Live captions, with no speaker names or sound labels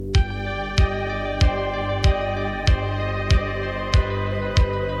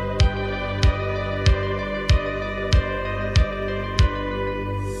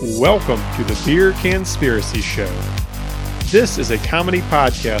Welcome to the Beer Conspiracy Show. This is a comedy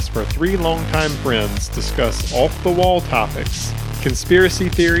podcast where three longtime friends discuss off-the-wall topics, conspiracy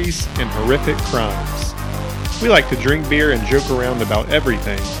theories, and horrific crimes. We like to drink beer and joke around about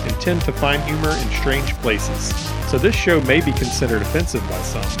everything and tend to find humor in strange places, so this show may be considered offensive by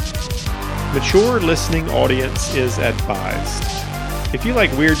some. Mature listening audience is advised. If you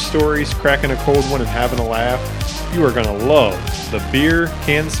like weird stories, cracking a cold one, and having a laugh, you are going to love the Beer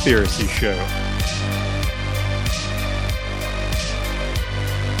Conspiracy Show.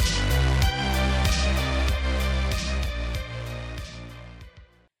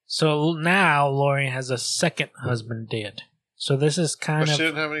 So now Lori has a second husband dead. So this is kind But of she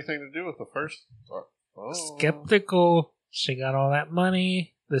didn't have anything to do with the first. Oh. skeptical. She got all that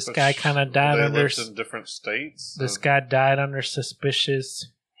money. This But guy kind of died they under. lived in different states. This guy died under suspicious.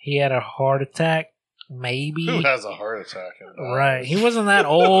 He had a heart attack. Maybe. Who has a heart attack? Right. He wasn't that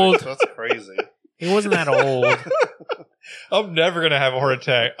old. That's crazy. He wasn't that old. I'm never going to have a heart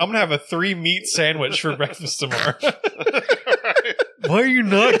attack. I'm going to have a 3-meat sandwich for breakfast tomorrow. Right. Why are you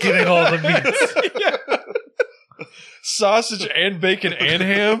not getting all the meats? Yeah. Sausage and bacon and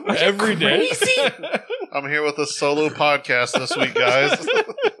ham every day. crazy? I'm here with a solo podcast this week, guys.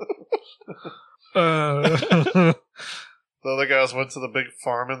 The other guys went to the big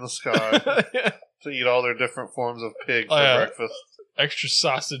farm in the sky to eat all their different forms of pig for breakfast. Extra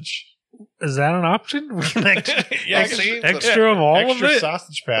sausage. Is that an option? We can Yeah, I've seen extra of all extra of it?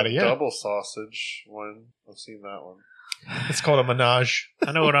 sausage patty, yeah. Double sausage one. I've seen that one. It's called a menage.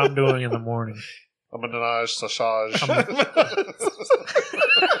 I know what I'm doing in the morning. A menage sausage.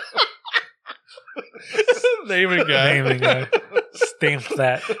 Naming guy. Naming guy. Stamp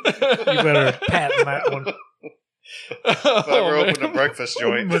that. You better patent that one. If I ever opened a breakfast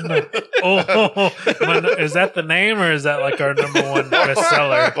joint. Is that the name or is that like our number one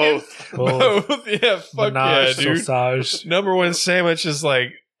bestseller? Both. Both. Yeah, fuck Menage yeah, dude. sausage. Number one sandwich is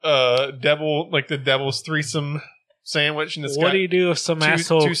like the devil's threesome sandwich, and it's What got do you do if some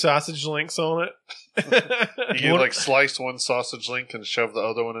asshole? two sausage links on it. You like slice one sausage link and shove the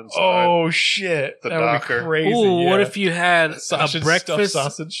other one inside. Oh shit! The that docker. would be crazy. Ooh, yeah. what if you had Sausage a breakfast stuffed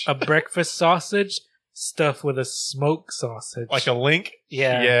sausage? A breakfast sausage stuffed with a smoked sausage, Like a link?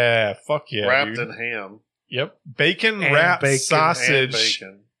 yeah. Yeah, fuck yeah, wrapped dude. in ham Yep, bacon And wrapped bacon. and sausage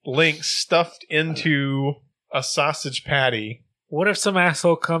bacon. link stuffed into a sausage patty. What if some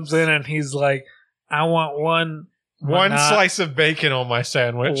asshole comes in and he's like, "I want one Slice of bacon on my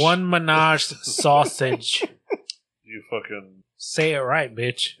sandwich. one menage sausage." You fucking Say it right,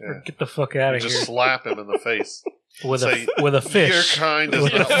 bitch. Yeah. Or get the fuck out of just here slap him in the face. with say, a fish. Your kind is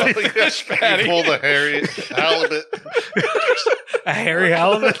With not a like fish you patty. pull the hairy halibut. A hairy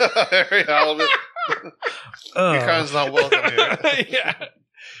halibut. Hairy halibut. Your kind's not welcome here. Yeah. Get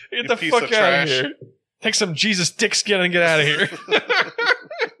You the piece fuck of out of trash. here. Take some Jesus dick skin and get out of here.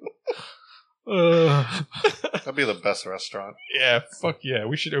 That'd be the best restaurant. Yeah, fuck yeah.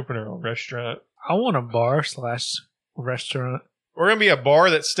 We should open our own restaurant. I want a bar/restaurant. We're going to be a bar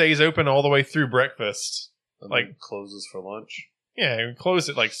that stays open all the way through breakfast. And Like- then closes for lunch. Yeah, we close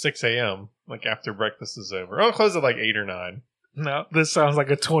at like 6 a.m., like after breakfast is over. I'll close at like 8 or 9. No, this sounds like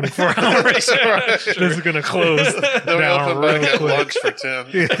a 24-hour restaurant. Right. This is gonna close Then we down open real back at quick. lunch for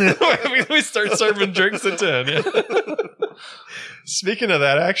 10. We start serving drinks at 10. Yeah. Speaking of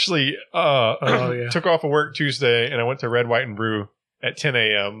that, I actually yeah. took off of work Tuesday and I went to Red, White, and Brew at 10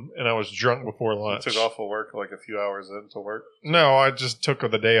 a.m. and I was drunk before lunch. Took off of work like a few hours into work. No, I just took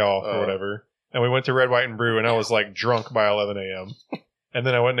the day off or Oh. whatever. And we went to Red, White, and Brew and I was like drunk by 11 a.m. And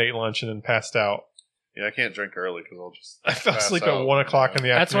then I went and ate lunch and then passed out. Yeah, I can't drink early because I'll just. I fell pass asleep out. at 1 o'clock in the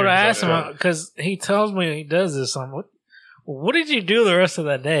That's afternoon. what I 'cause asked him was because he tells me he does this. I'm like, what did you do the rest of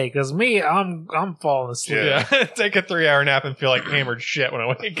that day? Because me, I'm falling asleep. Yeah. Yeah, take a 3-hour nap and feel like hammered shit when I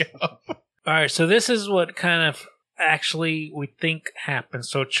wake up. All right, so this is what kind of actually we think happened.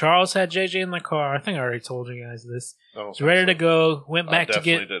 So Charles had JJ in the car. I think I already told you guys this. He's ready to go. Went I back to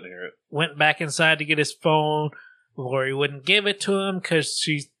definitely get. didn't hear it. Went back inside to get his phone. Lori wouldn't give it to him because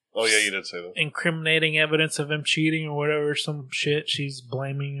she's Oh, yeah, you did say that. incriminating evidence of him cheating or whatever, some shit. She's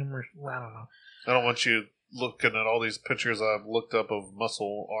blaming him or I don't know. I don't want you looking at all these pictures I've looked up of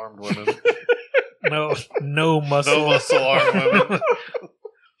muscle-armed women. No muscle. No muscle-armed women.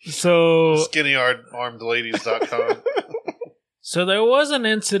 So SkinnyArmedLadies.com. So there was an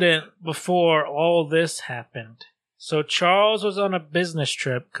incident before all this happened. So Charles was on a business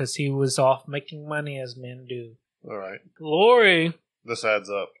trip because he was off making money as men do. All right. Lori This adds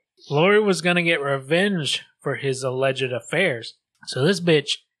up. was going to get revenge for his alleged affairs. So this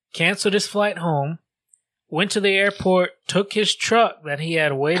bitch canceled his flight home, went to the airport, took his truck that he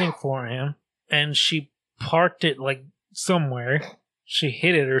had waiting for him, and she parked it like somewhere. She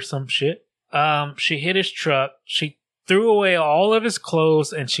hit it or some shit. She hit his truck. She threw away all of his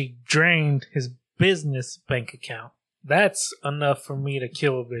clothes, and she drained his business bank account. That's enough for me to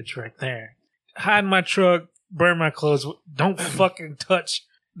kill a bitch right there. Hide my truck, burn my clothes. Don't fucking touch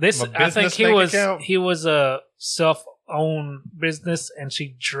this. I think he was a self-owned business, and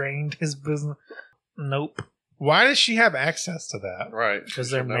she drained his business. Nope. Why does she have access to that? Right.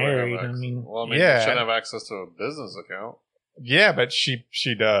 Because they're married. You yeah. shouldn't have access to a business account. Yeah, but she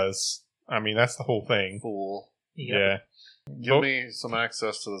does. I mean, that's the whole thing. Fool. Yeah. Give me some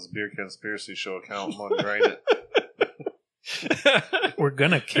access to this Beer Conspiracy Show account. I'm going to drain it. We're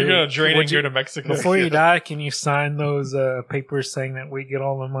going to kill you. You're going to drain it and go to Mexico. Before you die, can you sign those papers saying that we get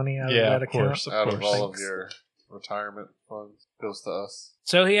all the money out of that account? Out of all of your retirement funds. Goes to us.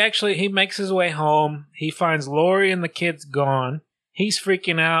 So he makes his way home. He finds Lori and the kids gone. He's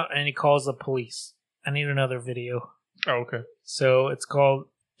freaking out, and he calls the police. I need another video. Oh, okay. So it's called...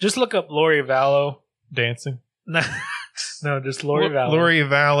 Just look up Lori Vallow. Dancing? No, just Lori Vallow. Lori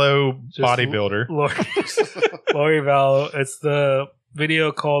Vallow, bodybuilder. Lori Vallow. It's the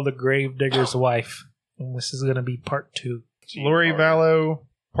video called The Gravedigger's Wife. And this is going to be part 2. Lori Vallow,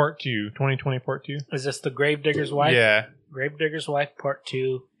 part 2. 2020 part 2. Is this The Gravedigger's Wife? Yeah. Gravedigger's Wife, part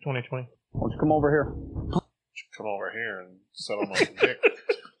 2. 2020. Why don't you come over here? Come over here and settle my dick.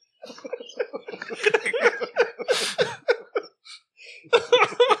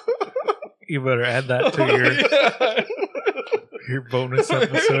 You better add that to your bonus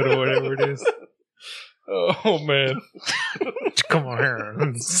episode or whatever it is. Oh, man. Come on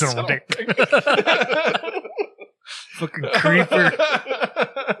here. Son of a dick. Fucking creeper.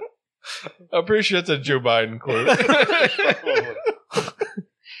 I'm pretty sure that's a Joe Biden quote.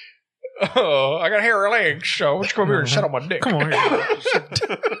 Oh, I got hairy legs, so why don't you come here and sit on my dick? Come on here.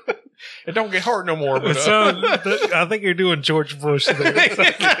 It don't get hard no more. But, I think you're doing George Bush there. I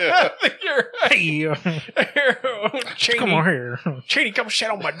think you're right. Hey, Cheney, come on here. Cheney, come sit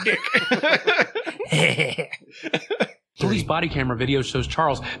on my dick. Police body camera video shows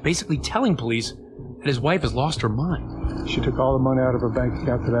Charles basically telling police that his wife has lost her mind. She took all the money out of her bank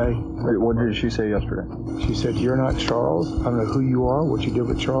account today. What did she say yesterday? She said, "You're not Charles. I don't know who you are, what you did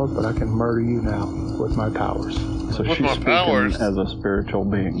with Charles, but I can murder you now with my powers." So she's speaking as a spiritual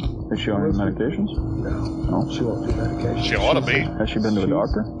being. Is she on any medications? No. She won't do medications. She ought to be. Has she been to a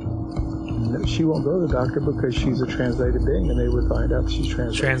doctor? No, she won't go to the doctor because she's a translated being, and they would find out she's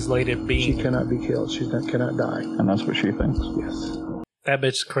translated. Translated being. She cannot be killed. She cannot die. And that's what she thinks. Yes. That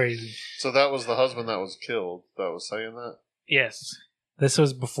bitch's crazy. So that was the husband that was killed that was saying that? Yes. This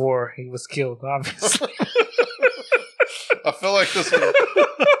was before he was killed, obviously. I feel like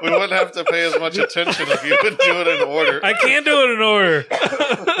we wouldn't have to pay as much attention if you would do it in order. I can't do it in order.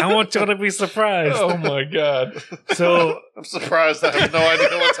 I want y'all to be surprised. Oh my God. So I'm surprised I have no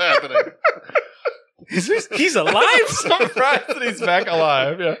idea what's happening. He's alive? I'm surprised that he's back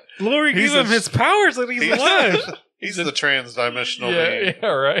alive. Yeah. Lori gave him his powers and he's alive. He's the trans-dimensional being. Yeah,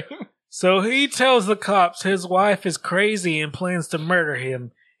 right. So he tells the cops his wife is crazy and plans to murder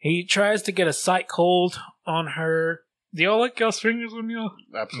him. He tries to get a psych hold on her. Do y'all like y'all's fingers when y'all?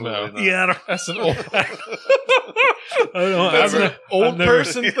 Absolutely No. not. Yeah, That's an old, that's an old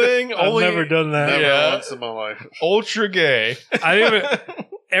person thing. I've never done that. Never once in my life. Ultra gay.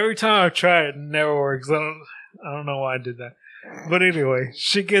 Every time I try it never works. I don't know why I did that. But anyway,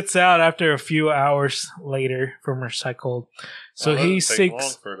 she gets out after a few hours later from her psych hold. So he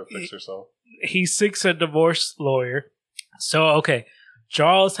seeks for her to fix herself. He seeks a divorce lawyer. So okay,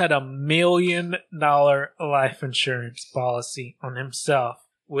 Charles had $1 million life insurance policy on himself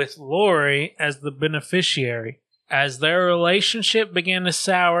with Lori as the beneficiary. As their relationship began to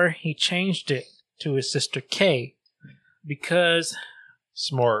sour, he changed it to his sister Kay because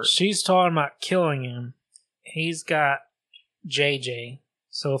Smart. she's talking about killing him. He's got JJ.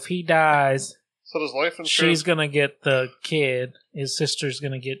 So if he dies, So does life insurance... she's going to get the kid. His sister's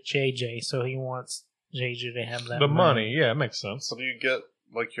going to get JJ. So he wants JJ to have that The money. Yeah, it makes sense. So do you get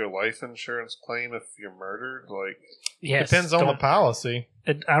like your life insurance claim if you're murdered? Like, Yes, Depends on the policy.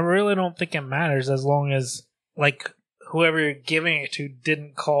 I really don't think it matters as long as like whoever you're giving it to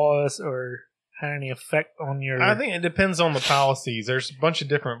didn't cause or had any effect on your... I think it depends on the policies. There's a bunch of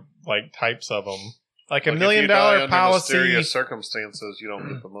different like types of them. Like $1 if million you die under policy. mysterious circumstances, you don't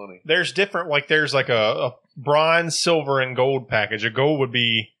get the money. There's different, like there's like a bronze, silver, and gold package. A gold would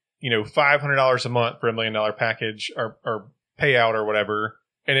be, $500 a month for $1 million package or payout or whatever,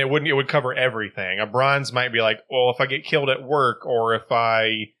 and it would cover everything. A bronze might be like, well, if I get killed at work or if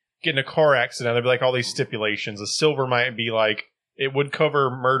I get in a car accident, there'd be like all these stipulations. A silver might be like, it would cover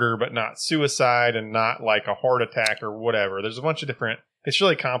murder, but not suicide and not like a heart attack or whatever. There's a bunch of different, it's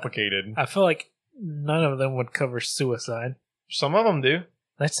really complicated. I feel like none of them would cover suicide. Some of them do.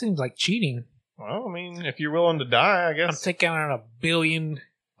 That seems like cheating. Well, I mean, if you're willing to die, I I'm guess. taking out a $1 billion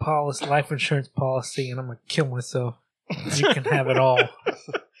life insurance policy and I'm going to kill myself. You can have it all.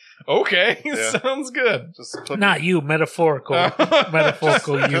 Okay, Yeah. sounds good. Just put Not you, metaphorical.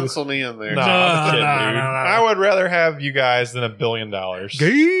 Metaphorical you. pencil me in there. No, No, I'm kidding, no, dude. no, no. I would rather have you guys than $1 billion.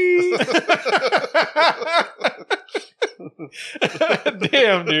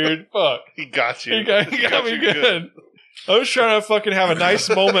 Damn, dude. Fuck. He got you. He got me you good. I was trying to fucking have a nice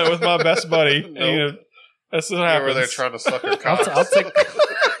moment with my best buddy. Nope. And that's what You happens. were there trying to suck her I'll, cock. I'll take.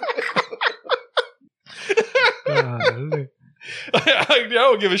 I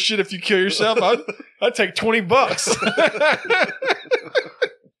don't give a shit if you kill yourself. I'd take $20.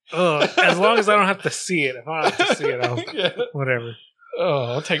 As long as I don't have to see it. If I don't have to see it, I'll Yeah. whatever. Oh,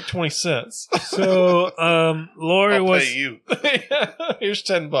 I'll take 20 cents. So, Lori I'll was pay you. Here's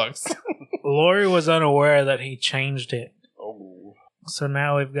 $10. Lori was unaware that he changed it. Oh. So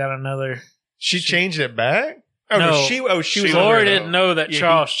now we've got another. She changed it back? Oh, No. she was Lori unaware. didn't know that Yeah,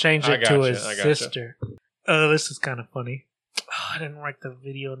 Charles changed I it to gotcha, his I gotcha. sister. This is kind of funny. I didn't write the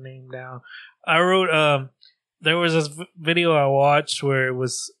video name down. I wrote. There was this video I watched where it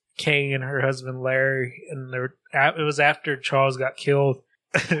was Kay and her husband Larry, and it was after Charles got killed,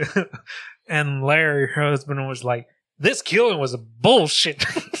 and Larry, her husband, was like, "This killing was a bullshit.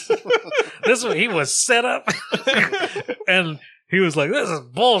 This he was set up," and he was like, "This is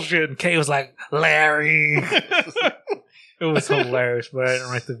bullshit." And Kay was like, "Larry." It was hilarious, but I didn't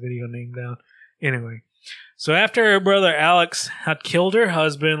write the video name down. Anyway, so after her brother Alex had killed her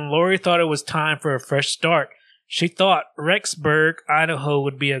husband, Lori thought it was time for a fresh start. She thought Rexburg, Idaho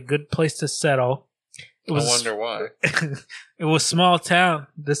would be a good place to settle. It was, I wonder why. it was a small town.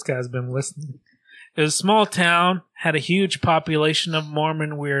 This guy's been listening. It was a small town, had a huge population of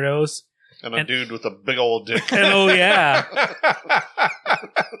Mormon weirdos. And a dude with a big old dick. And oh yeah,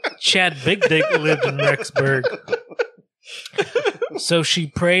 Chad Big Dick lived in Rexburg. So she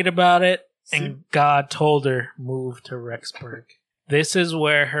prayed about it, and God told her, move to Rexburg. This is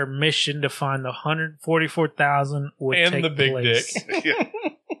where her mission to find the 144,000 would And take the big place. dick. Yeah.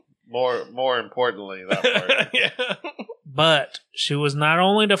 More importantly, that part. Yeah. But she was not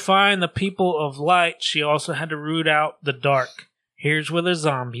only to find the people of light, she also had to root out the dark. Here's where the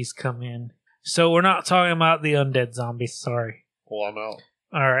zombies come in. So we're not talking about the undead zombies, sorry. Well, I'm out.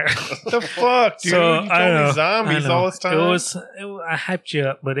 All right. The fuck, dude? So, you I told know, me zombies I know. all this time? I hyped you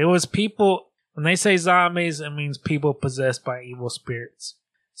up, but it was people. When they say zombies, it means people possessed by evil spirits.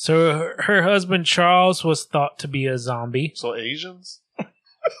 So her husband Charles was thought to be a zombie. So Asians?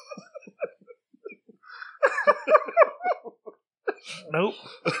 Nope.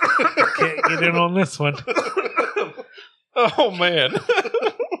 Can't get in on this one. Oh, man.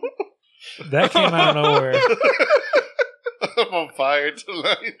 That came out of nowhere. I'm on fire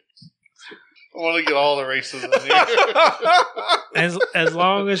tonight. I want to get all the races in here. As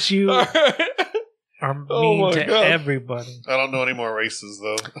long as you All right. are Oh mean my to God. everybody. I don't know any more races,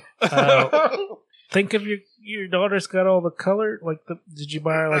 though. Think of your daughter's got all the color. Did you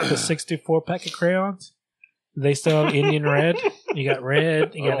buy her like the 64 pack of crayons? They still have Indian red. You got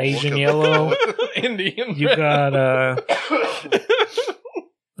red. You got Oh, Asian look at yellow. Indian. You got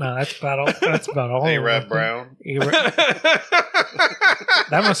no, that's about all. That's about all. Arab Brown.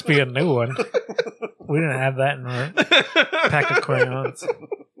 That must be a new one. We didn't have that in our pack of crayons.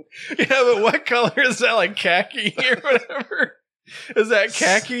 Yeah, but what color is that? Like khaki or whatever? Is that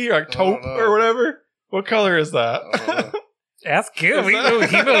khaki or taupe know. or whatever? What color is that? I don't know. Ask him. He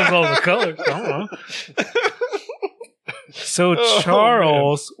knows all the colors. I don't know. So Oh,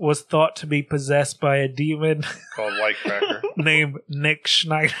 Charles was thought to be possessed by a demon Called White Cracker. named Nick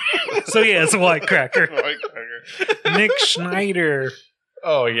Schneider. So yeah, it's a white cracker. White Cracker. Nick Schneider.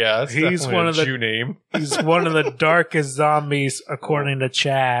 Oh yeah, that's He's definitely one a of the- Jew name. He's one of the darkest zombies, according to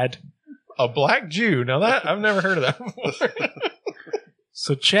Chad. A black Jew. Now that I've never heard of that before.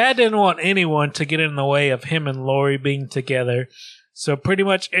 So Chad didn't want anyone to get in the way of him and Lori being together. So pretty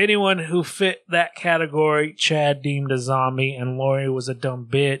much anyone who fit that category, Chad deemed a zombie, and Lori was a dumb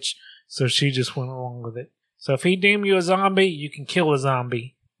bitch, so she just went along with it. So if he deemed you a zombie, you can kill a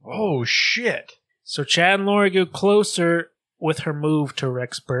zombie. Oh shit. So Chad and Lori go closer with her move to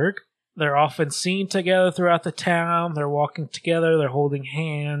Rexburg. They're often seen together throughout the town. They're walking together. They're holding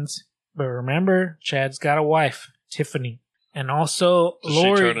hands. But remember, Chad's got a wife, Tiffany. And also, Does she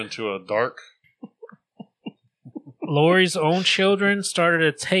Lori... turn into a dark? Lori's own children started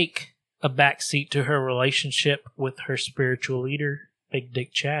to take a backseat to her relationship with her spiritual leader, Big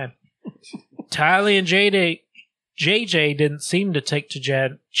Dick Chad. Tylee and JJ didn't seem to take to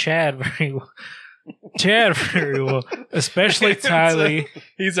Chad very well. Especially Tylee.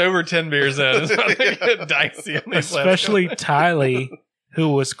 He's over 10 beers in. It's dicey. Especially Tylee, who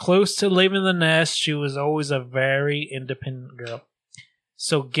was close to leaving the nest. She was always a very independent girl.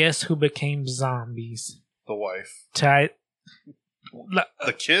 So guess who became zombies? The wife. The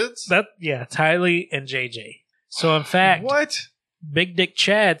kids? Tylee and JJ. So in fact, what? Big Dick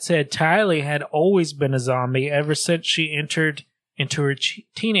Chad said Tylee had always been a zombie ever since she entered into her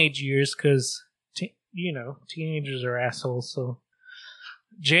teenage years because, teenagers are assholes. So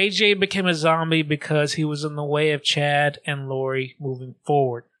JJ became a zombie because he was in the way of Chad and Lori moving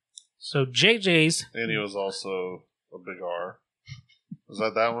forward. So JJ's... And he was also a big R. Was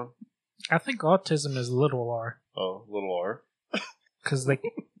that one? I think autism is little r. Oh, little r. Because they...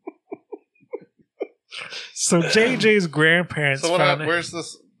 So JJ's grandparents found where's the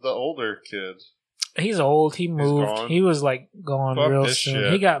older kid? He's old. He moved. He was gone real soon.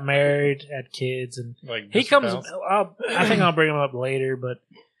 Shit. He got married, had kids, and he comes. I think I'll bring him up later, but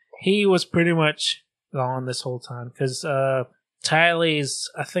he was pretty much gone this whole time because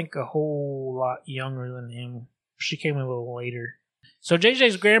Tylee's, I think, a whole lot younger than him. She came a little later. So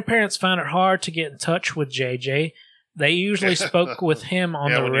JJ's grandparents found it hard to get in touch with JJ. They usually spoke with him on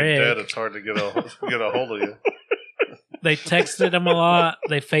the when rig. You're dead, it's hard to get a hold of you. They texted him a lot.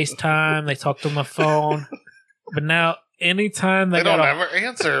 They FaceTime. They talked on the phone. But now, anytime they don't ever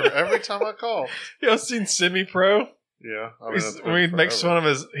answer every time I call. You ever seen Semi-Pro? Yeah. When he makes fun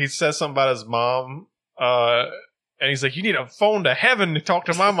of he says something about his mom, and he's like, you need a phone to heaven to talk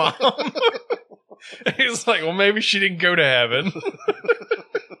to my mom. And he's like, well, maybe she didn't go to heaven.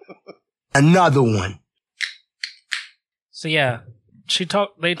 Another one. So yeah,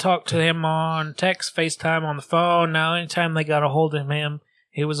 they talked to him on text, FaceTime, on the phone. Now anytime they got a hold of him,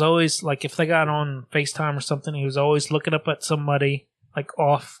 he was always if they got on FaceTime or something, he was always looking up at somebody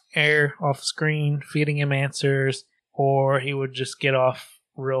off air, off screen, feeding him answers, or he would just get off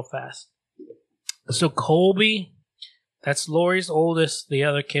real fast. So Colby, that's Lori's oldest, the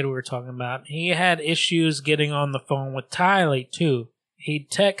other kid we were talking about, he had issues getting on the phone with Tylee too.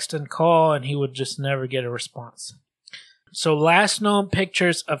 He'd text and call and he would just never get a response. So last known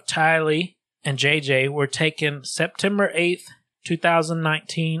pictures of Tylee and JJ were taken September 8th,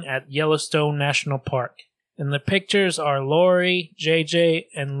 2019 at Yellowstone National Park. And the pictures are Lori, JJ,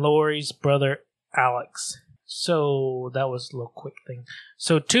 and Lori's brother Alex. So that was a little quick thing.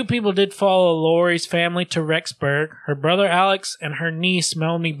 So 2 people did follow Lori's family to Rexburg, her brother Alex and her niece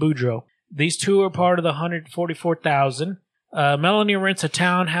Melanie Boudreaux. These 2 are part of the 144,000. Melanie rents a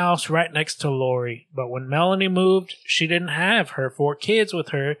townhouse right next to Lori, but when Melanie moved, she didn't have her 4 kids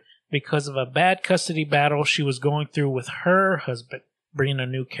with her because of a bad custody battle she was going through with her husband, bringing a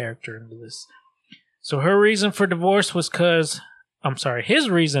new character into this. So his reason for divorce was because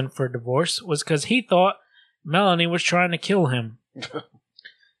he thought Melanie was trying to kill him.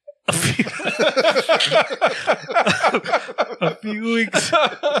 A few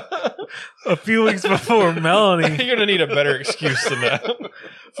weeks before Melanie... You're gonna need a better excuse than that.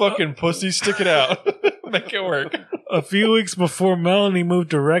 Fucking pussy, stick it out. Make it work. A few weeks before Melanie moved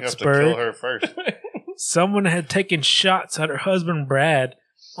to Rexburg... You have to kill her first. Someone had taken shots at her husband Brad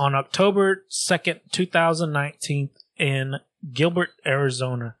on October 2nd, 2019 in Gilbert,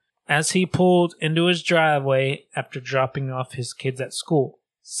 Arizona, as he pulled into his driveway after dropping off his kids at school.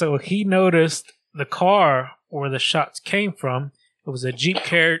 So he noticed the car where the shots came from. It was a Jeep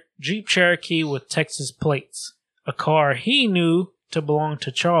Cherokee with Texas plates, a car he knew to belong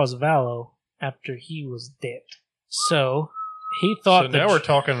to Charles Vallow after he was dead. So he thought. So now we're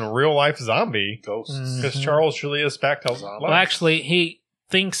talking real life zombie ghosts, because Charles really is back to life. Well, actually, he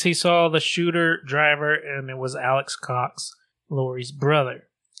thinks he saw the shooter driver, and it was Alex Cox, Lori's brother.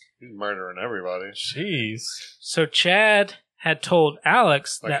 He's murdering everybody. Jeez. So Chad had told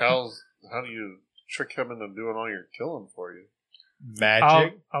Alex that... how do you trick him into doing all your killing for you?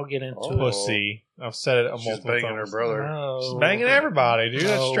 Magic. I'll get into it. Pussy. I've said it a multiple times. She's banging her brother. No. She's banging everybody, dude.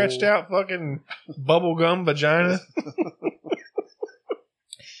 That stretched out fucking bubblegum vagina.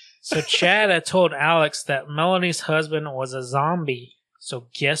 So Chad had told Alex that Melanie's husband was a zombie. So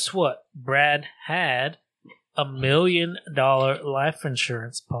guess what? Brad had $1 million life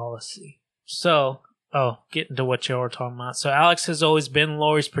insurance policy. So... get into what y'all were talking about. So Alex has always been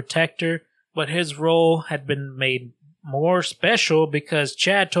Lori's protector, but his role had been made more special because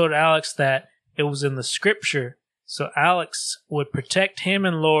Chad told Alex that it was in the scripture So Alex would protect him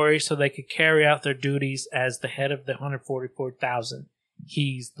and Lori so they could carry out their duties as the head of the 144,000.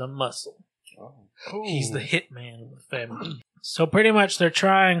 He's the muscle. Oh. He's the hitman of the family. So pretty much they're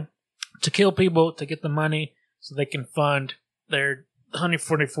trying to kill people to get the money so they can fund their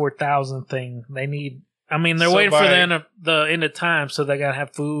 144,000 thing. They need... I mean, they're waiting for the end of time, so they gotta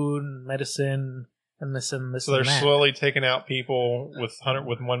have food and medicine and this and this. So they're and that. slowly taking out people with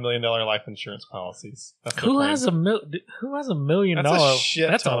 $1 million life insurance policies. That's Who has $1 million? That's a shit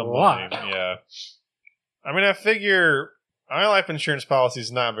That's ton a of lot. money. Yeah. I mean, I figure my life insurance policy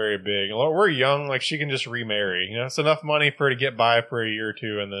is not very big. We're young, like she can just remarry. You know, it's enough money for her to get by for a year or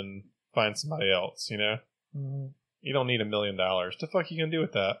two and then find somebody else. You know, you don't need $1 million. What the fuck are you gonna do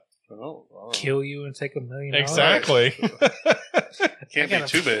with that? Kill you and take $1 million. Exactly. Can't be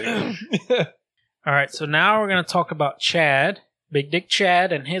too big. All right, so now we're going to talk about Chad, Big Dick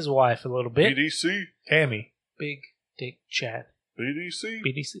Chad, and his wife a little bit. BDC. Tammy. Big Dick Chad.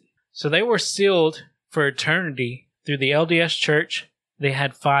 BDC. So they were sealed for eternity through the LDS Church. They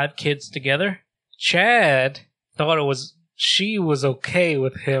had 5 kids together. Chad thought she was okay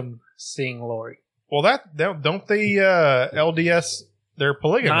with him seeing Lori. Well, don't they LDS? They're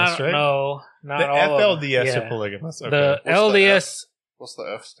polygamous, right? No, not the all FLDS are polygamous. Okay. The LDS. What's the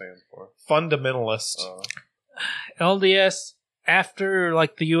F stand for? Fundamentalist. LDS, after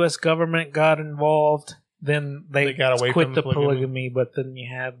like the U.S. government got involved, then they got away quit from the polygamy. polygamy, but then you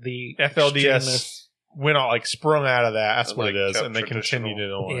have the FLDS extremists. went out, like sprung out of that. That's And, what like, it is, kept and they continued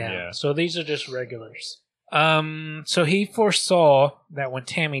it on. Yeah. Yeah. So these are just regulars. So he foresaw that when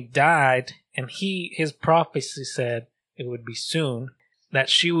Tammy died, and his prophecy said it would be soon, that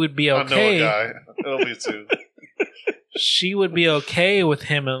she would be okay. I know a guy. It'll be soon. She would be okay with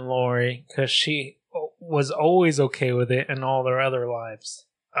him and Lori because she was always okay with it in all their other lives.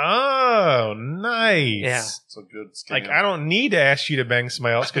 Oh, nice. Yeah. It's a good scam. Like, I don't need to ask you to bang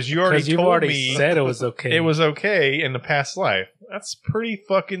somebody else because you already You've told already me said it was okay. it was okay in the past life. That's pretty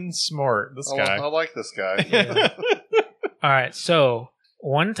fucking smart, this guy. I like this guy. All right, so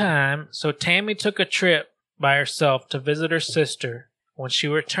one time, Tammy took a trip by herself to visit her sister. When she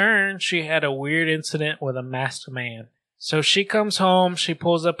returned, she had a weird incident with a masked man. So she comes home, she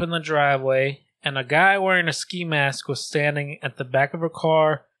pulls up in the driveway, and a guy wearing a ski mask was standing at the back of her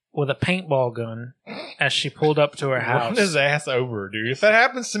car with a paintball gun as she pulled up to her house. Run his ass over, dude. If that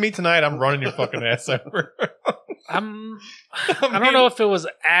happens to me tonight, I'm running your fucking ass over. I don't know if it was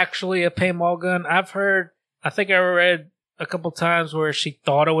actually a paintball gun. I think I read a couple times where she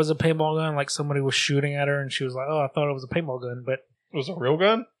thought it was a paintball gun, like somebody was shooting at her and she was like, oh, I thought it was a paintball gun, but... It was a real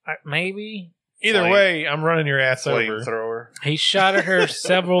gun? Maybe. Either way, I'm running your ass over. Flamethrower. He shot at her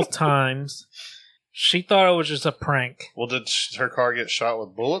several times. She thought it was just a prank. Well, did her car get shot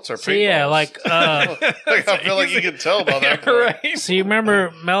with bullets or paintballs? So yeah, like, I feel like you can tell by that. Right. so you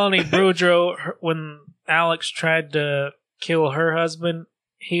remember Melanie Boudreaux, when Alex tried to kill her husband,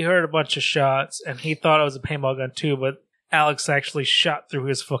 he heard a bunch of shots and he thought it was a paintball gun too, but Alex actually shot through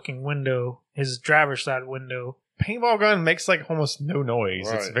his fucking window, his driver's side window. Paintball gun makes like almost no noise.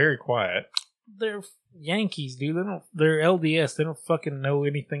 Right. It's very quiet. They're Yankees, dude. They're LDS. They don't fucking know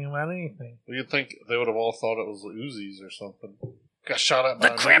anything about anything. Well, you'd think they would have all thought it was Uzis or something. Got shot at by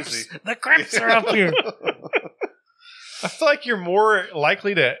The an Crips! Uzi. The Crips are up here! I feel like you're more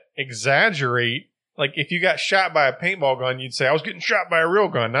likely to exaggerate. Like, if you got shot by a paintball gun, you'd say, I was getting shot by a real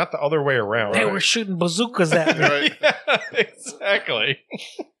gun, not the other way around. They right? were shooting bazookas at me. Right. Yeah, exactly.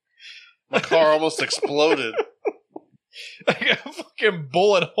 My car almost exploded. I got fucking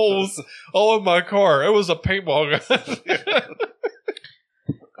bullet holes all in my car. It was a paintball gun.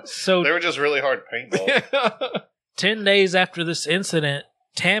 So They were just really hard paintballs. 10 days after this incident,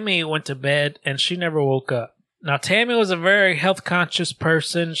 Tammy went to bed and she never woke up. Now, Tammy was a very health-conscious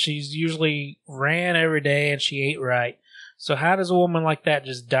person. She's usually ran every day and she ate right. So how does a woman like that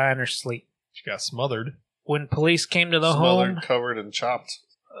just die in her sleep? She got smothered. When police came to the Smothered, home... covered, and chopped.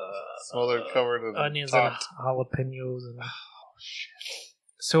 Smothered, covered, and onions topped. and jalapenos. And...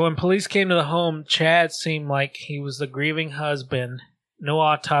 So when police came to the home, Chad seemed like he was the grieving husband. No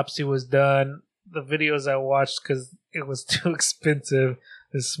autopsy was done. The videos I watched, because it was too expensive,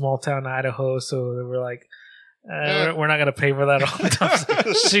 this small town Idaho, so they were like, we're not going to pay for that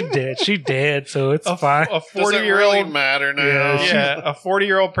autopsy. She did, so it's fine. A Does it 40-year-old really matter now? Yeah, a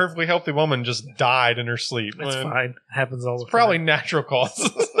 40-year-old perfectly healthy woman just died in her sleep. It's Man, fine. Happens all the It's probably time. natural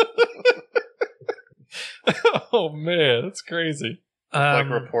causes. Oh man, that's crazy. Like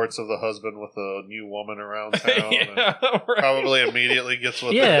reports of the husband with a new woman around town. Yeah, And right. probably immediately gets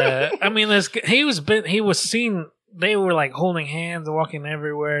with Yeah, it. I mean, he was seen. They were like holding hands, walking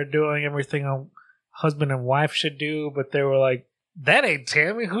everywhere, doing everything a husband and wife should do, but they were like, that ain't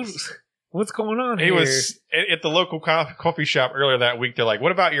Tammy. What's going on here? He was at the local coffee shop earlier that week. They're like,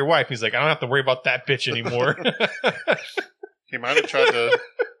 what about your wife? He's like, I don't have to worry about that bitch anymore. He might have tried to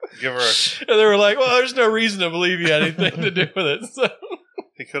give her a... And they were like, well, there's no reason to believe you had anything to do with it. So.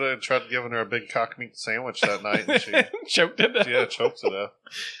 He could have tried giving her a big cock meat sandwich that night, and she choked to death. Yeah, choked to death.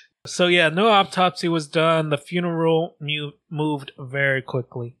 So yeah, no autopsy was done. The funeral moved very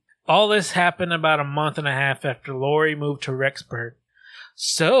quickly. All this happened about a month and a half after Lori moved to Rexburg.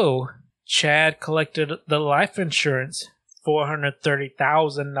 So Chad collected the life insurance,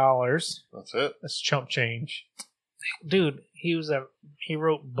 $430,000. That's it. That's chump change. Dude, he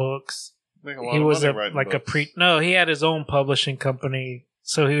wrote books. Make a lot He of was money writing books. he had his own publishing company,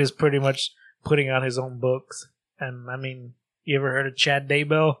 so he was pretty much putting out his own books. And I mean, you ever heard of Chad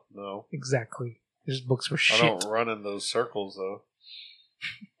Daybell? No. Exactly. His books were shit. I don't run in those circles, though.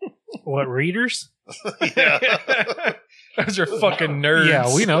 What, readers? Yeah. Those are fucking nerds.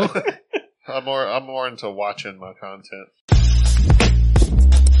 Yeah, we know. I'm more into watching my content.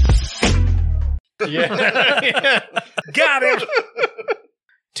 Yeah. Got him!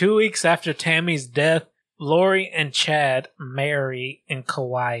 2 weeks after Tammy's death, Lori and Chad marry in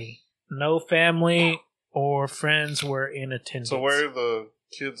Kauai. No family or friends were in attendance. So where are the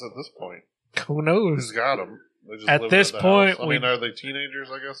kids at this point? Who knows? Who's got them? They just At live this at the point, house. I mean, are they teenagers,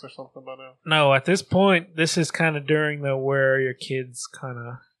 I guess, or something by now? No, at this point, this is kind of during the where your kids kind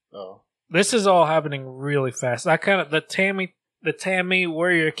of... Oh. This is all happening really fast. The Tammy,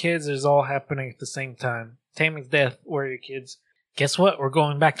 where your kids is all happening at the same time. Tammy's death, where your kids. Guess what? We're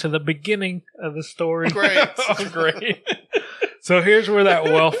going back to the beginning of the story. Great. Oh, great. So here's where that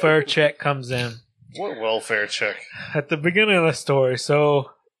welfare check comes in. What welfare check? At the beginning of the story.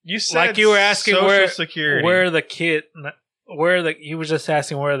 So, You said like you were asking Social Security. he was just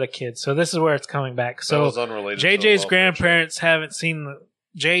asking where are the kids. So this is where it's coming back. That So was unrelated to the JJ's welfare grandparents haven't seen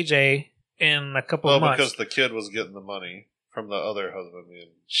JJ in a couple of Well, months. because the kid was getting the money from the other husband.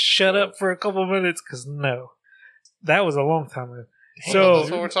 Shut up for a couple of minutes, because no. That was a long time ago. That's So,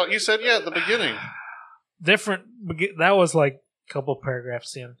 what we're talking. You said, yeah, at the beginning. that was like a couple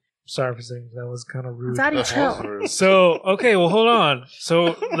paragraphs in. Sorry for saying that was kind of rude. That was rude. So, okay, well, hold on.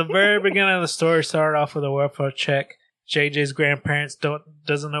 So, the very beginning of the story started off with a welfare check. JJ's grandparents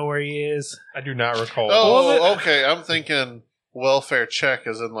doesn't know where he is. I do not recall. Oh, okay. I'm thinking welfare check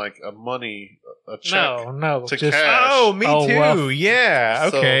as in like a check No, to just cash. Oh, me Oh, too. well. Yeah.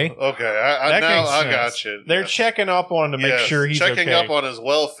 So, Okay. okay. That Now makes I sense. got you. They're Yeah. checking up on him to make Yes, sure he's checking okay. up on his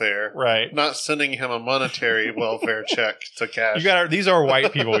welfare, Right. not sending him a monetary welfare check to cash. You got. These are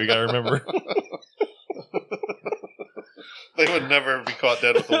white people. You got to remember. They would never be caught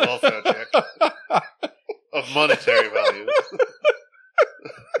dead with a welfare check of monetary value.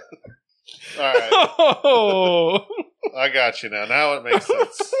 All right, Oh. I got you now. Now it makes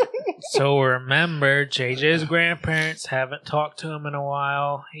sense. So remember, JJ's grandparents haven't talked to him in a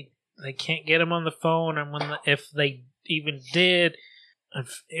while. They can't get him on the phone, and if they even did,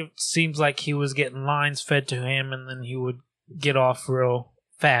 it seems like he was getting lines fed to him, and then he would get off real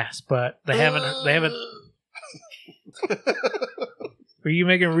fast. But they haven't. Were you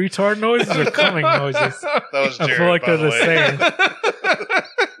making retard noises or coming noises? That was I Jared, feel like by they're the the way.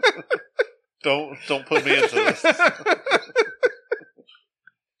 same. Don't put me into this.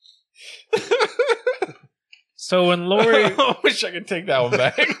 So when Lori, I wish I could take that one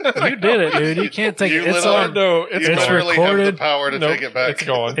back. you did it, dude. You can't take You it. It's literally- on. No, You it's It's gone. literally have the recorded. power to Nope, take it back. It's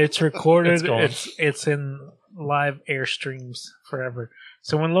gone. It's recorded. It's gone. It's in live Airstreams forever.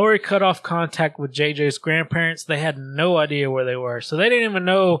 So when Lori cut off contact with JJ's grandparents, they had no idea where they were. So they didn't even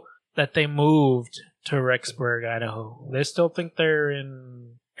know that they moved to Rexburg, Idaho. They still think they're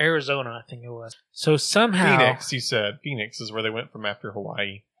in Arizona, I think it was. So somehow... Phoenix, you said. Phoenix is where they went from after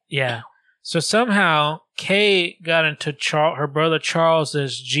Hawaii. Yeah. So somehow, Kay got into her brother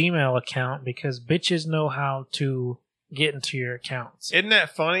Charles's Gmail account because bitches know how to get into your accounts. Isn't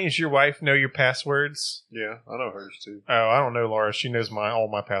that funny? Does your wife know your passwords? Yeah, I know hers too. Oh, I don't know, Laura. She knows all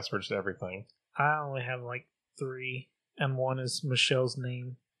my passwords to everything. I only have like 3, and one is Michelle's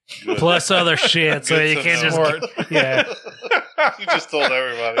name. Good. Plus other shit, so Good you to can't know. just... Yeah. You just told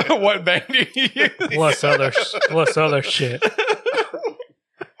everybody. What bank do you use? Plus other shit.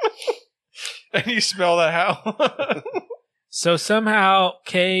 And you spell that how? So somehow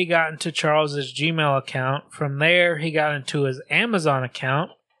Kay got into Charles's Gmail account. From there, he got into his Amazon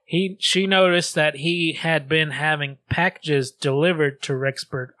account. She noticed that he had been having packages delivered to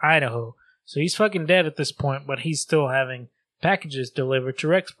Rexburg, Idaho. So he's fucking dead at this point, but he's still having packages delivered to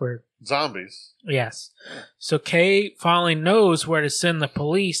Rexburg. Zombies. Yes. So Kay finally knows where to send the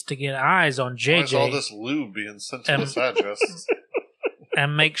police to get eyes on JJ. Why is all this lube being sent to this address?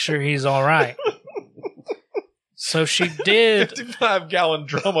 And make sure he's all right. So she did. 55-gallon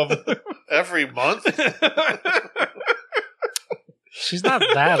drum of lube. Every month? She's not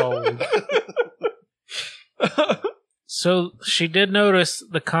that old. So she did notice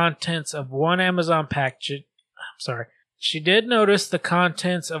the contents of one Amazon package. I'm sorry. She did notice the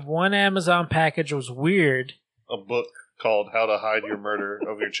contents of one Amazon package was weird. A book called How to Hide Your Murder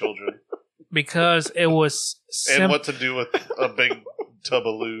of Your Children. Because it was... And what to do with a big tub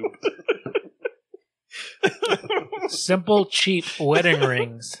of lube. Simple, cheap wedding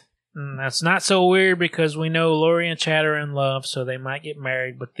rings. That's not so weird because we know Lori and Chad are in love, so they might get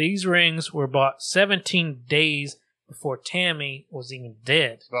married. But these rings were bought 17 days before Tammy was even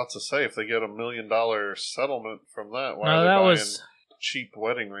dead. About to say, if they get $1 million settlement from that, why No, are they that buying was cheap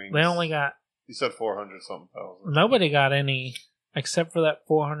wedding rings? They only got. You said 400-something thousand. Nobody got any except for that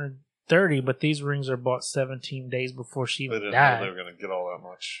 430. But these rings are bought 17 days before she They even didn't died. know they were going to get all that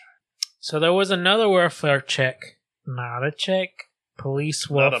much. So there was another welfare check, not a check. Police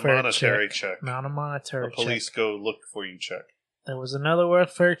welfare Not a monetary check. Not a monetary The police check. go look for you check. There was another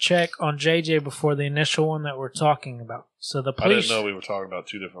welfare check on JJ before the initial one that we're talking about. So the police. I didn't know we were talking about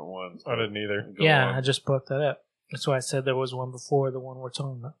two different ones. I didn't either. Go Yeah, on. I just brought that up. That's why I said there was one before the one we're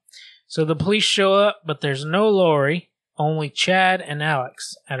talking about. So the police show up, but there's no Lori, only Chad and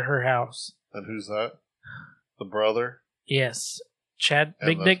Alex at her house. And who's that? The brother? Yes. Chad, And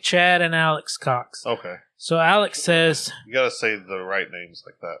Big Dick Chad and Alex Cox. Okay. So Alex says, You got to say the right names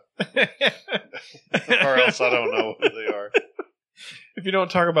like that. Or else I don't know who they are. If you don't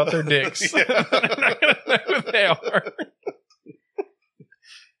talk about their dicks, Yeah. they're not going to know who they are.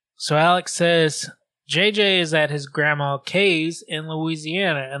 So Alex says JJ is at his grandma Kay's in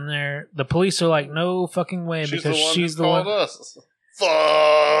Louisiana, and the police are like, no fucking way, She's because the one she's who the called one. us.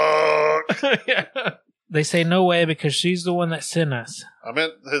 Fuck! Yeah. They say no way because she's the one that sent us. I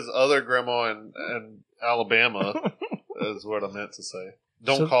meant his other grandma in Alabama is what I meant to say.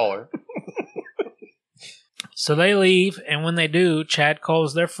 Don't call her. So they leave, and when they do, Chad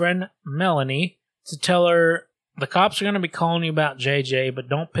calls their friend Melanie to tell her the cops are going to be calling you about JJ, but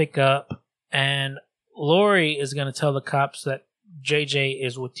don't pick up. And Lori is going to tell the cops that JJ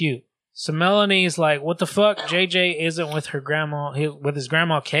is with you. So Melanie's like, what the fuck? JJ isn't with her grandma, with his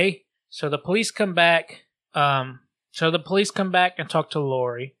grandma Kay. So the police come back. And talk to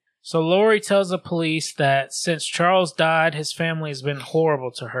Lori. So Lori tells the police that since Charles died, his family has been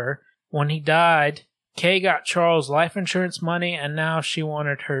horrible to her. When he died, Kay got Charles life insurance money, and now she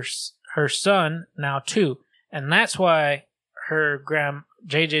wanted her son now too. And that's why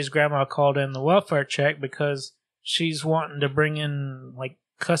JJ's grandma called in the welfare check, because she's wanting to bring in like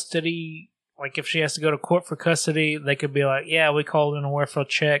custody. Like if she has to go to court for custody, they could be like, yeah, we called in a welfare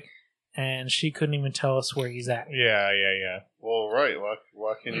check, and she couldn't even tell us where he's at. Yeah. Well, right.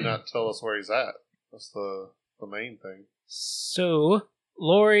 Why can you not tell us where he's at? That's the main thing. So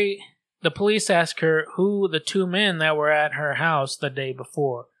Lori, the police ask her who the two men that were at her house the day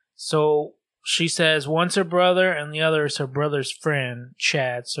before. So she says one's her brother and the other is her brother's friend,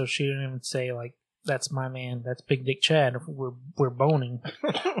 Chad. So she didn't even say, like, that's my man. That's Big Dick Chad. We're boning.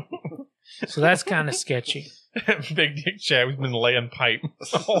 So that's kind of sketchy. Big Dick Chad, we've been laying pipe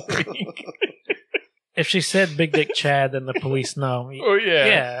all week. If she said Big Dick Chad, then the police know. Oh,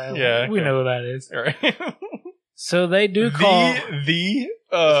 yeah. Yeah, we okay. know who that is. All right. So they do call...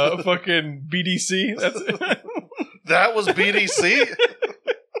 The fucking BDC? That's That was BDC?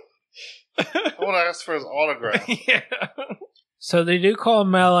 I want to ask for his autograph. Yeah. So they do call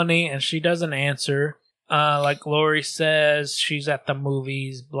Melanie, and she doesn't answer. Like Lori says, she's at the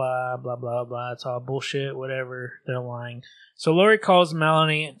movies, blah, blah, blah, blah. It's all bullshit, whatever. They're lying. So Lori calls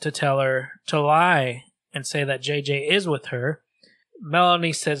Melanie to tell her to lie and say that JJ is with her.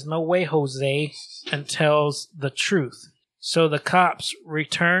 Melanie says, no way, Jose, and tells the truth. So the cops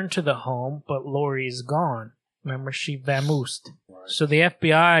return to the home, but Lori is gone. Remember, she vamoosed. Right. So the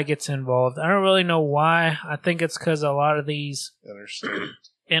FBI gets involved. I don't really know why. I think it's because a lot of these... Interstate.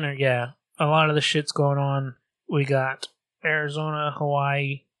 A lot of the shit's going on. We got Arizona,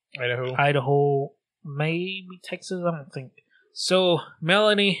 Hawaii, Idaho, maybe Texas, I don't think. So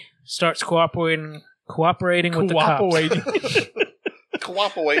Melanie starts cooperating with the cops.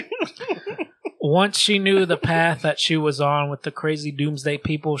 Cooperate. Once she knew the path that she was on with the crazy doomsday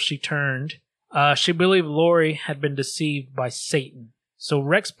people she turned, she believed Lori had been deceived by Satan. So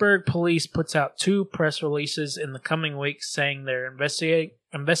Rexburg police puts out 2 press releases in the coming weeks saying they're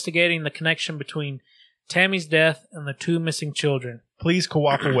investigating the connection between Tammy's death, and the 2 missing children. Please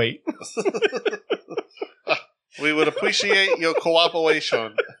cooperate. We would appreciate your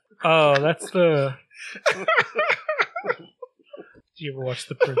cooperation. Oh, that's the... Did you ever watch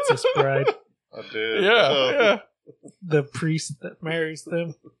The Princess Bride? I did. Yeah. The priest that marries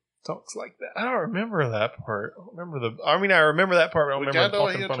them talks like that. I don't remember that part. I remember that part, but I don't We remember got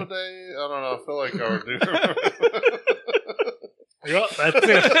the here fucking today. I don't know. I feel like I do remember. Yep, that's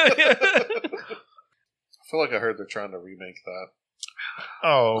it. I feel like I heard they're trying to remake that.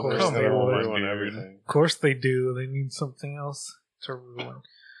 Oh, Of course come they on, would. Ruin dude. everything. Of course they do. They need something else to ruin.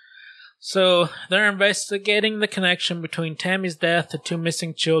 So they're investigating the connection between Tammy's death, the 2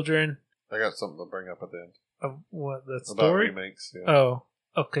 missing children. I got something to bring up at the end. Of what, the About story? remakes. Yeah. Oh,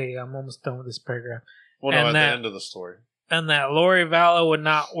 okay. I'm almost done with this paragraph. Well, no, and at that- the end of the story. And that Lori Vallow would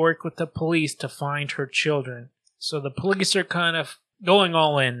not work with the police to find her children. So the police are kind of going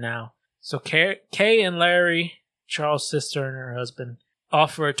all in now. So Kay and Larry, Charles' sister and her husband,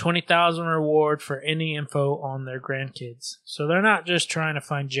 offer a $20,000 reward for any info on their grandkids. So they're not just trying to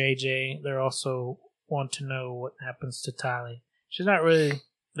find JJ, they also want to know what happens to Tylee. She's not really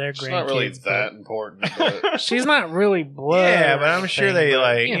their It's grandkids. not really but that important. But she's not really blood. Yeah, or but I'm sure anything, they, but,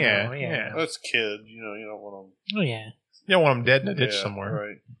 like, you know, yeah. yeah. that's kid. You know, you don't want Oh, yeah. You don't want them dead in a them ditch somewhere.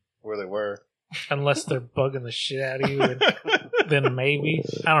 Right. Where they were. Unless they're bugging the shit out of you, and then maybe.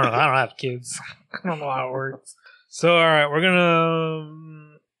 I don't know. I don't have kids. I don't know how it works. So, all right, we're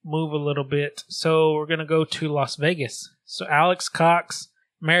gonna move a little bit. So, we're gonna go to Las Vegas. So, Alex Cox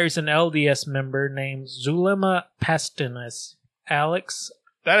marries an LDS member named Zulema Pastinas. Alex,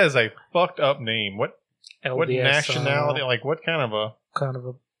 That is a fucked up name. What LDS, nationality? Like what kind of a kind of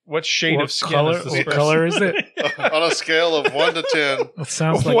a what shade what of skin color? is this What person? color is it? On a scale of 1 to 10. It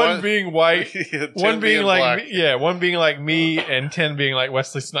sounds like One being white, 10 one being like black. me, one being like me, and 10 being like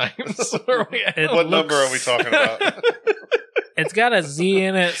Wesley Snipes. Where are we at? It What looks- number are we talking about? It's got a Z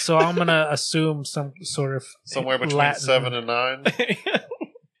in it, so I'm gonna assume some sort of Somewhere between Latin. 7 and 9.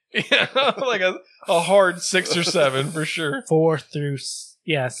 Yeah, like a hard 6 or 7 for sure. 4 through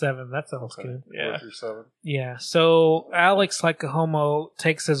 7. That sounds Okay. good. Yeah. 4 through 7. Yeah. So Alex, like a homo,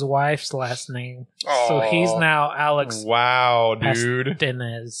 takes his wife's last name. So Aw. he's now Alex Wow, dude.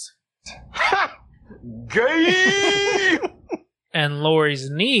 Pastinas. Gay! And Lori's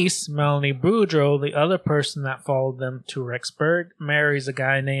niece, Melanie Boudreau, the other person that followed them to Rexburg, marries a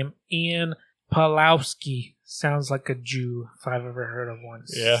guy named Ian Pawlowski. Sounds like a Jew, if I've ever heard of one.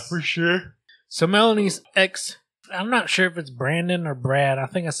 Yeah, for sure. So Melanie's ex, I'm not sure if it's Brandon or Brad. I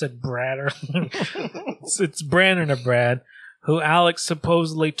think I said Brad or it's Brandon or Brad, who Alex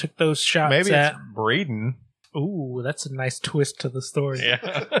supposedly took those shots Maybe at. it's Braden. Ooh, that's a nice twist to the story.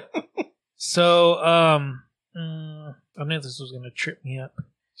 Yeah. So, I knew this was going to trip me up.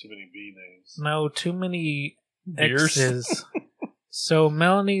 Too many B names. No, too many Beers. exes. So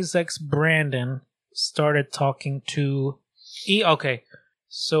Melanie's ex Brandon started talking to okay.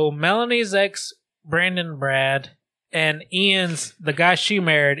 So Melanie's ex Brandon Brad and Ian's the guy she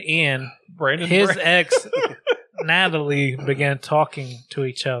married, Ian, Brandon. his Brand- ex Natalie began talking to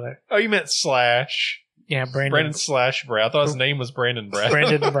each other. Oh, you meant Slash. Yeah, Brandon slash Brad. I thought his name was Brandon Brad.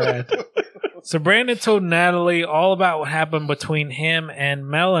 Brandon Brad. So Brandon told Natalie all about what happened between him and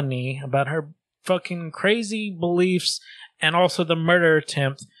Melanie, about her fucking crazy beliefs and also the murder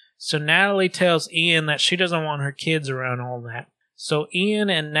attempt. So Natalie tells Ian that she doesn't want her kids around all that. So Ian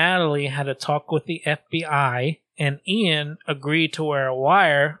and Natalie had a talk with the FBI, and Ian agreed to wear a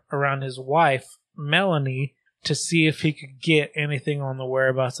wire around his wife, Melanie, to see if he could get anything on the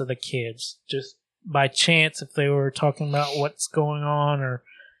whereabouts of the kids. Just by chance, if they were talking about what's going on or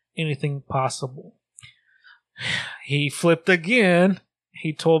anything possible. He flipped again.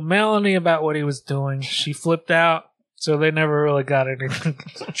 He told Melanie about what he was doing. She flipped out, so they never really got anything.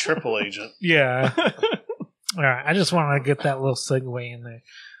 It's a triple agent. Yeah. All right. I just wanted to get that little segue in there.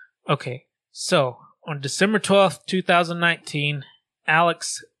 Okay. So, on December 12th, 2019,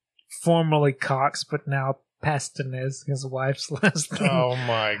 Alex, formerly Cox, but now Pastinas, his wife's last name, Oh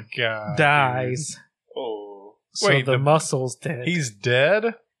my god. dies. Oh. So Wait, the the- muscle's dead. He's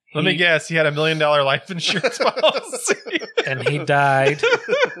dead? Let me He- guess, he had $1 million life insurance policy. And he died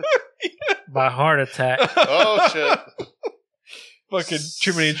by heart attack. Oh, shit. Fucking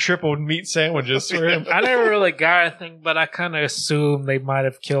too many triple meat sandwiches for him. I never really got anything, but I kind of assumed they might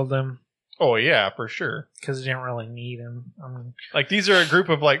have killed him Oh yeah, for sure. because they didn't really need him. I mean, Like these are a group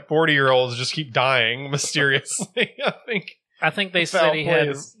of like 40-year-olds just keep dying mysteriously. I think they Foul said he had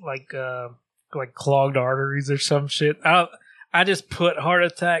plays. like clogged arteries or some shit. I just put heart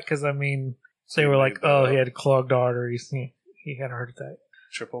attack because I mean they were like, oh, he had clogged arteries. He had a heart attack.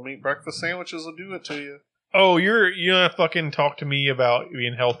 Triple meat breakfast sandwiches will do it to you. Oh, you're gonna fucking talk to me about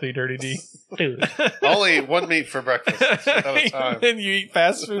being healthy, Dirty D? Dude. I'll eat one meat for breakfast at a time. And you eat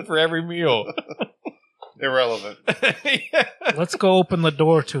fast food for every meal. Irrelevant. Yeah. Let's go open the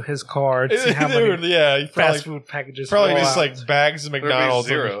door to his car and see how many Dude, yeah, you fast food packages. probably roll just out. like bags of There'd be McDonald's.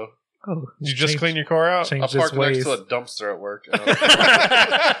 zero. Oh, Did you just clean your car out? I'll Change park his next ways. to a dumpster at work. And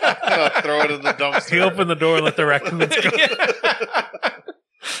I'll throw it in the dumpster. He opened the door and let the raccoons go.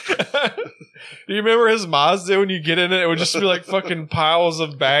 Do you remember his Mazda when you get in it? It would just be like fucking piles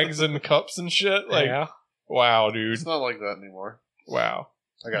of bags and cups and shit. Like, Yeah. wow, dude. It's not like that anymore. Wow.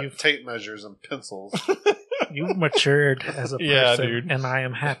 I got You've- tape measures and pencils. You've matured as a person, Yeah, dude. and I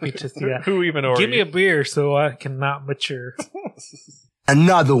am happy to see that. Who even are Give you? me a beer so I can not mature.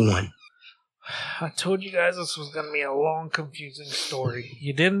 Another one. I told you guys this was going to be a long, confusing story.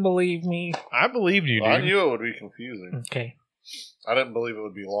 You didn't believe me. I believed you, Well, I dude. knew it would be confusing. Okay. I didn't believe it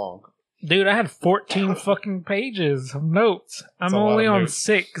would be long. Dude, I had 14 fucking pages of notes. I'm a lot only of on notes.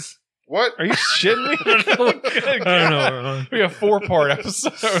 6. What? Are you shitting me? Good I don't God. know. We have a 4-part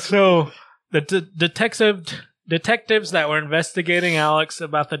episode. So, the detectives that were investigating Alex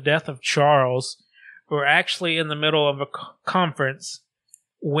about the death of Charles were actually in the middle of a conference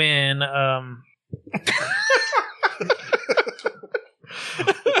when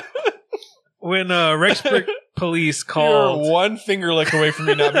when Rexburg police called. You're one finger lick away from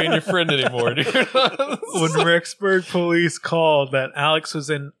me not being your friend anymore, dude. When Rexburg police called that Alex was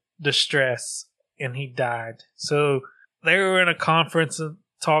in distress and he died. So they were in a conference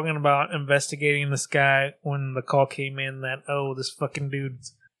talking about investigating this guy when the call came in that, oh, this fucking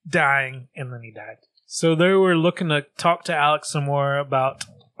dude's dying, and then he died. So they were looking to talk to Alex some more about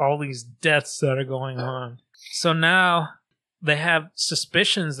all these deaths that are going on. So now they have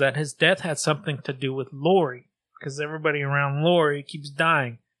suspicions that his death had something to do with Lori, because everybody around Lori keeps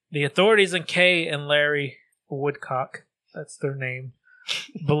dying. The authorities and Kay and Larry Woodcock, that's their name,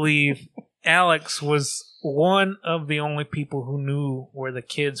 believe Alex was one of the only people who knew where the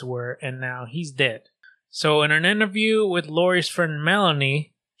kids were, and now he's dead. So in an interview with Lori's friend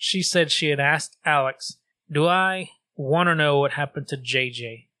Melanie, she said she had asked Alex, do I want to know what happened to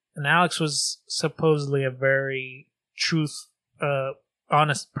JJ? And Alex was supposedly a very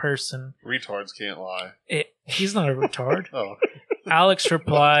honest person. Retards can't lie. He's not a retard. Oh, Alex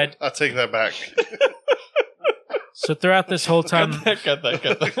replied, I take that back. so throughout this whole time, Cut that.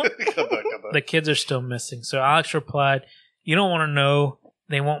 Cut that. the kids are still missing. So Alex replied, you don't want to know.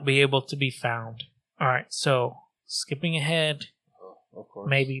 They won't be able to be found. All right, so skipping ahead, Of course.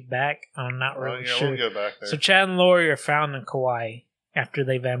 maybe back. I'm not really yeah, sure. we'll go back there. So Chad and Lori are found in Kauai after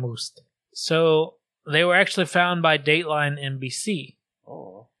they vamoosed. So they were actually found by Dateline NBC.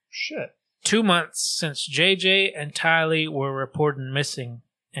 Oh, Shit. 2 months since JJ and Tylee were reported missing,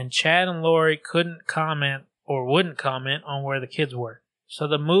 and Chad and Lori couldn't comment or wouldn't comment on where the kids were. So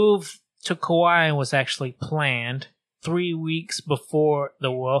the move to Kauai was actually planned 3 weeks before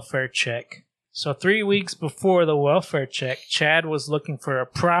the welfare check. So 3 weeks before the welfare check, Chad was looking for a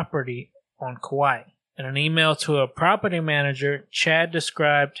property on Kauai. In an email to a property manager, Chad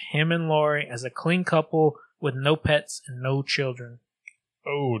described him and Lori as a clean couple with no pets and no children.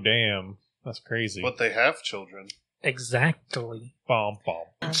 Oh, damn. That's crazy. but they have children. Exactly. Bomb.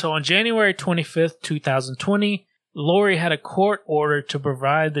 So on January 25th, 2020, Lori had a court order to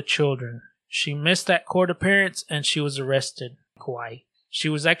provide the children. She missed that court appearance and she was arrested in Kauai. She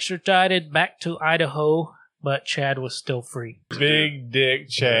was extradited back to Idaho, but Chad was still free. Big dick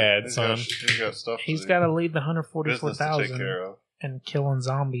Chad, He's son. got stuff. He's to got do. to lead the Business to take 144,000 care of. and killing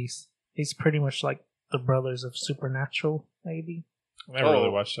zombies. He's pretty much like the brothers of Supernatural, maybe. I never really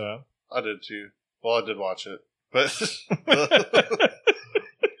Oh. watched that. I did too. Well, I did watch it, but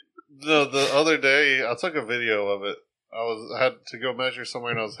the other day I took a video of it. I had to go measure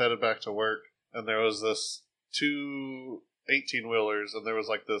somewhere, and I was headed back to work, and there was this 2 18-wheelers, and there was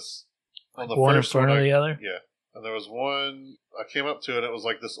like this on the One in first front one. of the other. Yeah, and there was one. I came up to it, and it was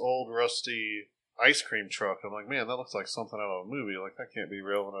like this old rusty ice cream truck. I'm like, man, that looks like something out of a movie. Like that can't be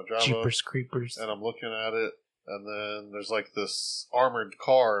real. And I drive up, Jeepers Creepers. and I'm looking at it, and then there's like this armored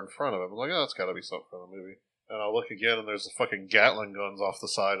car in front of it. I'm like, oh, that's got to be something from the movie. And I look again, and there's the fucking Gatling guns off the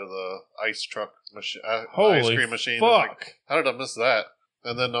side of the ice truck machine, ice Holy cream machine. fuck. I'm like, how did I miss that?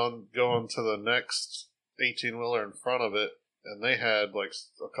 And then on going to the next 18-wheeler in front of it, and they had like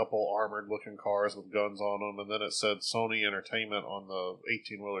a couple armored-looking cars with guns on them, and then it said Sony Entertainment on the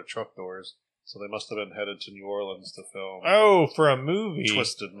 18-wheeler truck doors. So they must have been headed to New Orleans to film Oh, for a movie.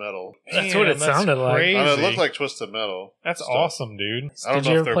 Twisted Metal. That's what it sounded like. crazy. I mean, it looked like Twisted Metal. That's stuff. awesome, dude. I don't Did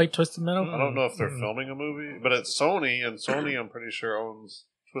know you if ever they're- play Twisted Metal? I don't know if they're filming a movie, but it's Sony, and Sony, I'm pretty sure, owns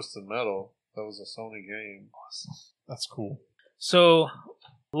Twisted Metal. That was a Sony game. That's cool. So,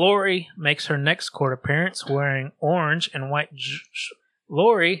 Lori makes her next court appearance wearing orange and white.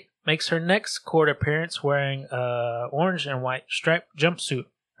 Lori makes her next court appearance wearing orange and white striped jumpsuit.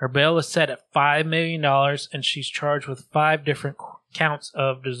 Her bail is set at $5 million, and she's charged with 5 different counts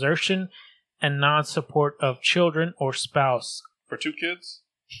of desertion and non-support of children or spouse. For 2 kids?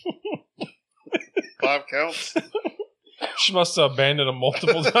 5 counts? She must have abandoned him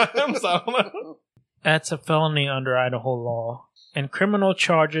multiple times. I don't know. That's a felony under Idaho law. And criminal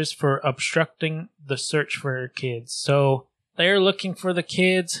charges for obstructing the search for her kids. So they're looking for the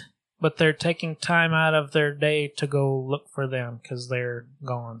kids, but they're taking time out of their day to go look for them because they're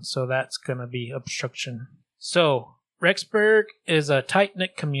gone. So that's going to be obstruction. So Rexburg is a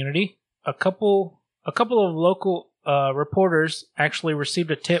tight-knit community. A couple of local reporters actually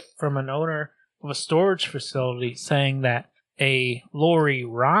received a tip from an owner of a storage facility saying that a Lori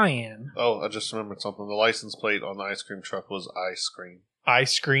Ryan. Oh, I just remembered something. The license plate on the ice cream truck was ice cream.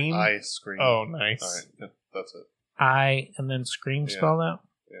 Ice cream? Ice cream. Oh, nice. All right, yeah, that's it. I and then Scream Yeah. spelled out.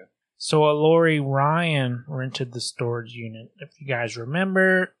 Yeah. So a Lori Ryan rented the storage unit. If you guys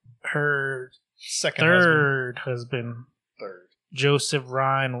remember, her Second husband. third husband, Third. Joseph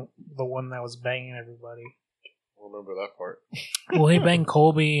Ryan, the one that was banging everybody. I remember that part. Well, he banged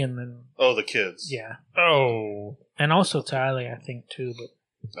Colby and then Oh, the kids. yeah, Oh. and also Tylee, I think too.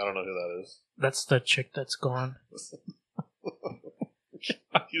 But I don't know who that is. that's the chick that's gone.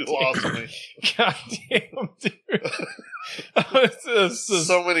 You lost me. God damn, dude. This is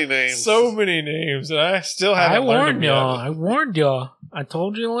So many names. so many names, and I still haven't I learned warned them y'all. yet. I warned y'all. I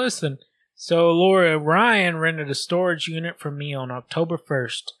told you to listen. So Laura Ryan rented a storage unit from me on October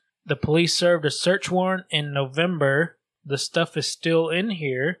 1st. The police served a search warrant in November. The stuff is still in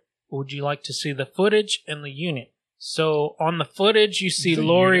here. Would you like to see the footage and the unit? So on the footage, you see The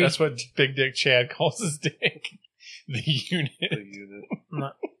Lori. unit. That's what Big Dick Chad calls his dick. The unit. The unit.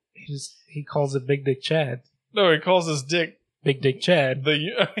 No, he calls it Big Dick Chad. No, he calls his dick Big Dick Chad.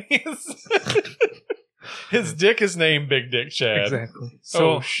 his dick is named Big Dick Chad. Exactly. So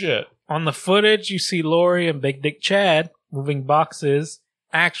Oh shit. on the footage, you see Lori and Big Dick Chad moving boxes.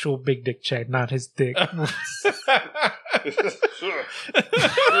 Actual Big Dick Chad, not his dick.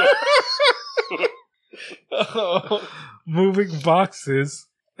 Oh. Moving boxes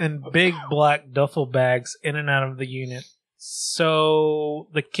and big black duffel bags in and out of the unit. So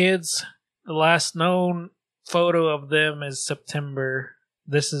the kids, the last known photo of them is September.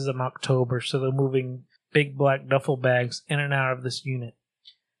 This is in October, so they're moving big black duffel bags in and out of this unit.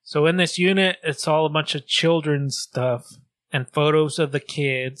 So in this unit, it's all a bunch of children's stuff, and photos of the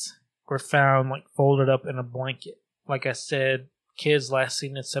kids were found like folded up in a blanket. Like I said, kids last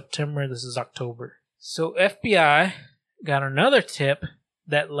seen in September. This is October. So FBI got another tip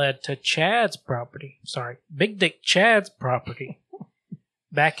that led to Chad's property. Sorry, Big Dick Chad's property.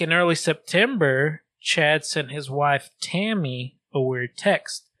 Back in early September, Chad sent his wife Tammy a weird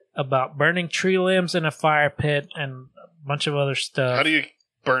text about burning tree limbs in a fire pit and a bunch of other stuff. How do you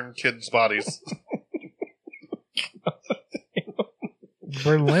burn kids' bodies?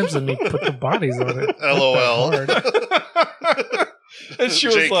 burn limbs and you put the bodies on it? LOL. And she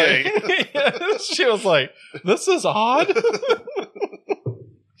was JK. she was like, this is odd.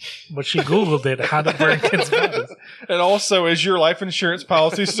 But she Googled it, how to burn kids' bodies. And also, is your life insurance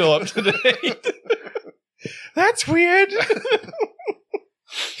policy still up to date? That's weird.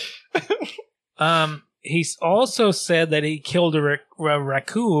 He's also said that he killed a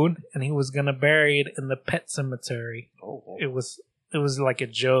raccoon and he was going to bury it in the pet cemetery. Oh, It was like a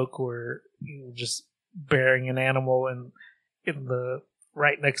joke where you were just burying an animal in the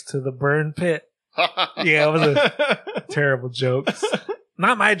right next to the burn pit. Yeah, it was a terrible joke.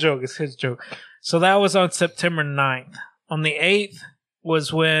 Not my joke, it's his joke. So that was on September 9th. On the 8th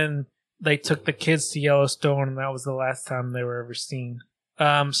was when they took the kids to Yellowstone, and that was the last time they were ever seen.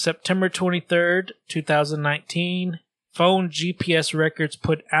 September 23rd, 2019, phone GPS records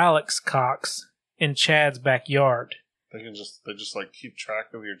put Alex Cox in Chad's backyard. They just like keep track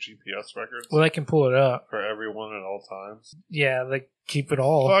of your GPS records Well, they can pull it up. for everyone at all times. Yeah, they keep it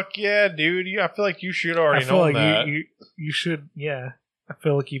all. Fuck yeah, dude. I feel like you should I already feel know like that. you should, yeah. I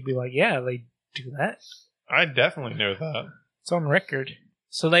feel like you'd be like, yeah, they do that. I definitely know that. It's on record.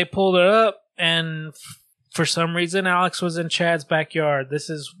 So they pulled it up, and for some reason, Alex was in Chad's backyard. This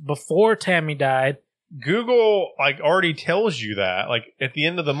is before Tammy died, Google already tells you that. At the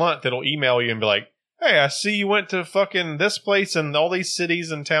end of the month, it'll email you and be like, "Hey, I see you went to fucking this place and all these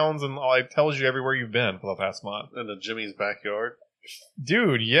cities and towns," and it tells you everywhere you've been for the past month. Into Jimmy's backyard.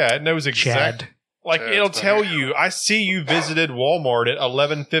 Dude, yeah, it knows exactly. It'll tell you, "I see you visited Walmart at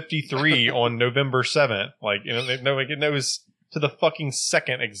 11:53 on November 7th." It knows to the fucking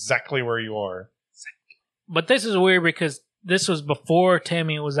second exactly where you are. But this is weird because this was before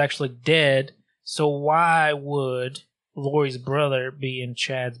Tammy was actually dead. So why would Lori's brother be in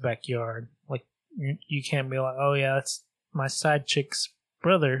Chad's backyard? You can't be like, "Oh yeah, that's my side chick's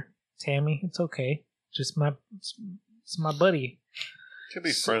brother, Tammy. It's okay. Just it's my buddy." Could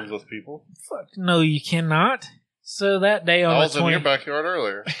be friends with people. Fuck no, you cannot. So that day on I the was in your backyard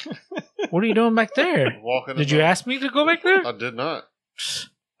earlier. What are you doing back there? Walking. Did you ask me to go back there? I did not.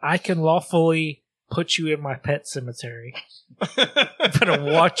 I can lawfully put you in my pet cemetery. Better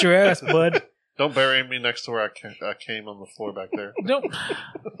watch your ass, bud. Don't bury me next to where I came on the floor back there. Don't.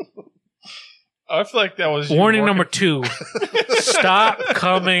 I feel like that was Warning number 2. Stop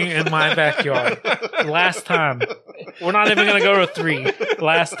coming in my backyard. Last time. We're not even going to go to 3.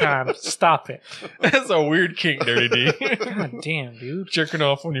 Last time. Stop it. That's a weird kink, Dirty D. God damn, dude. Jerking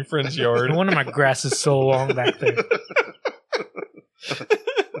off on your friend's yard. No wonder my grass is so long back there.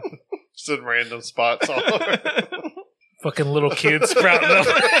 Just in random spots all over. Fucking little kids sprouting up.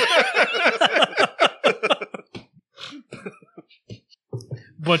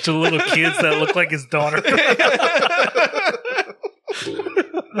 Bunch of little kids that look like his daughter.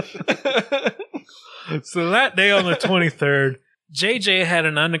 So that day on the 23rd, JJ had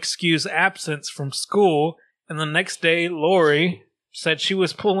an unexcused absence from school, and the next day, Lori said she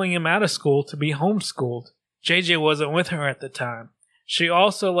was pulling him out of school to be homeschooled. JJ wasn't with her at the time. She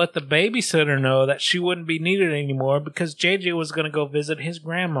also let the babysitter know that she wouldn't be needed anymore because JJ was going to go visit his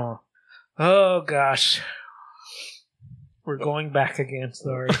grandma. Oh, gosh. We're going back again,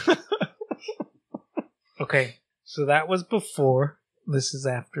 sorry. Okay, so that was before. This is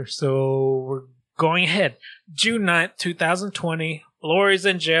after. So we're going ahead. June 9th, 2020. Lori's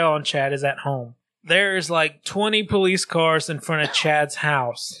in jail and Chad is at home. There's 20 police cars in front of Chad's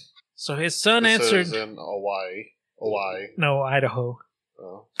house. So his son answered. This is in Hawaii. No, Idaho.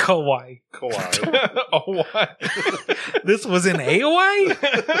 Oh. Kauai. Hawaii. This was in Hawaii?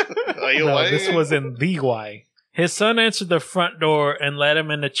 No, this was in the Hawaii. His son answered the front door and led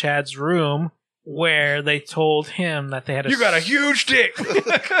him into Chad's room, where they told him that they had You got a huge dick!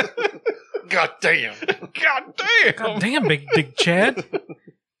 God damn. God damn, big dick Chad.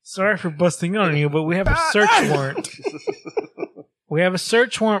 Sorry for busting on you, but we have a search warrant. We have a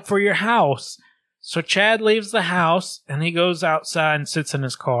search warrant for your house. So Chad leaves the house, and he goes outside and sits in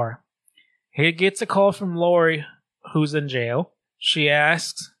his car. He gets a call from Lori, who's in jail. She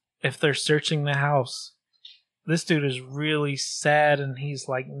asks if they're searching the house. This dude is really sad, and he's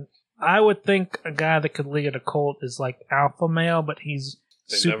like, I would think a guy that could lead a cult is alpha male, but he's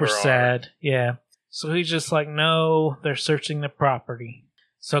super sad. Yeah. So he's just like, no, they're searching the property.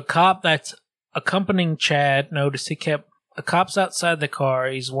 So a cop that's accompanying Chad noticed a cop's outside the car.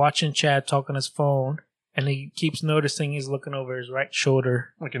 He's watching Chad talk on his phone, and he keeps noticing he's looking over his right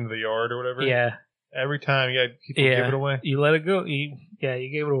shoulder. Into the yard or whatever? Yeah. Every time you people give it away? You let it go. You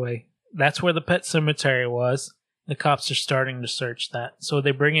gave it away. That's where the pet cemetery was. The cops are starting to search that. So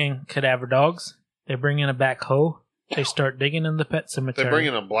they bring in cadaver dogs. They bring in a backhoe. They start digging in the pet cemetery. They bring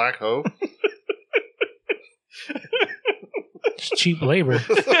in a black hoe. It's cheap labor.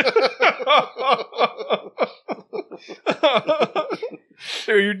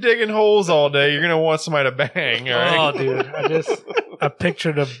 Dude, you're digging holes all day. You're going to want somebody to bang. All right? Oh, dude. I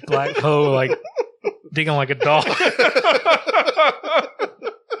pictured a black hoe digging like a dog.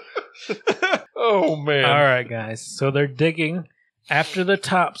 Oh, man. All right, guys. So they're digging. After the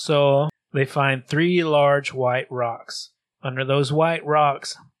topsoil, they find 3 large white rocks. Under those white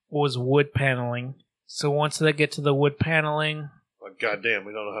rocks was wood paneling. So once they get to the wood paneling... Oh, God damn,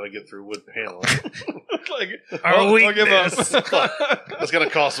 we don't know how to get through wood paneling. I'll give up. It's going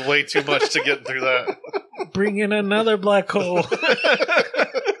to cost way too much to get through that. Bring in another black hole.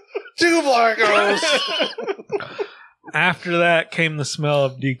 2 black holes! After that came the smell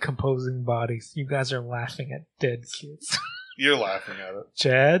of decomposing bodies. You guys are laughing at dead kids. You're laughing at it.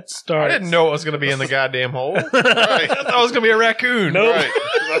 Chad starts. I didn't know it was going to be in the goddamn hole. Right. I thought it was going to be a raccoon. Nope. Right.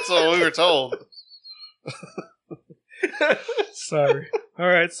 That's what we were told. Sorry. All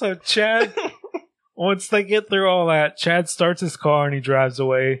right, so Chad, once they get through all that, Chad starts his car and he drives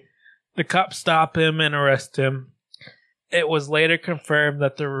away. The cops stop him and arrest him. It was later confirmed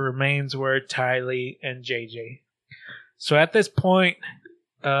that the remains were Tylee and JJ. So at this point,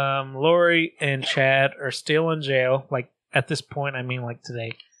 Lori and Chad are still in jail. Like, at this point, I mean, like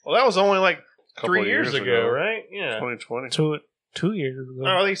today. Well, that was only like Couple 3 of years ago, right? Yeah. 2020. 2 years ago.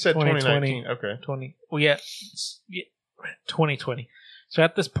 Oh, they said 2020. 2019. Okay. 20. Well, yeah, 2020. So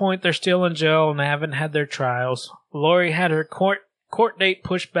at this point, they're still in jail and they haven't had their trials. Lori had her court date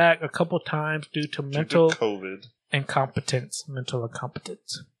pushed back a couple times due to mental COVID. incompetence. Mental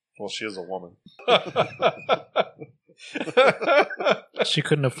incompetence. Well, she is a woman. She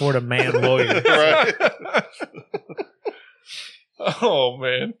couldn't afford a man lawyer. Right. Oh,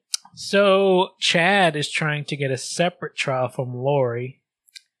 man. So Chad is trying to get a separate trial from Lori.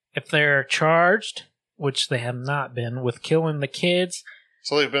 If they're charged, which they have not been, with killing the kids,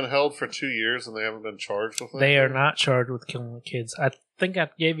 So they've been held for 2 years and they haven't been charged with it? they are not charged with killing the kids. I think I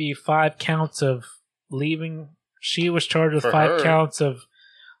gave you 5 counts of leaving. She was charged with For 5 her. counts of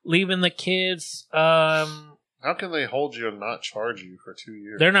leaving the kids. How can they hold you and not charge you for 2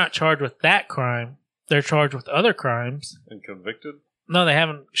 years? They're not charged with that crime. They're charged with other crimes. And convicted? No, they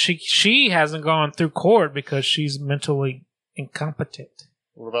haven't. She hasn't gone through court because she's mentally incompetent.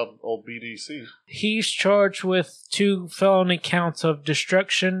 What about old BDC? He's charged with 2 felony counts of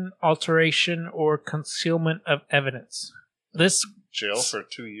destruction, alteration, or concealment of evidence. This Jail for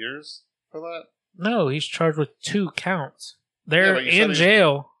 2 years for that? no, he's charged with 2 counts. Yeah, They're but you said in he's-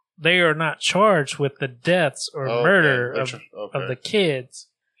 jail. They are not charged with the deaths or Okay, murder they're of okay. the kids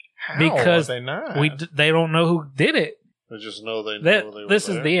How because are they not? they don't know who did it. They just know they know they were This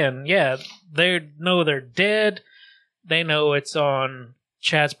there. is the end. Yeah, they know they're dead. They know it's on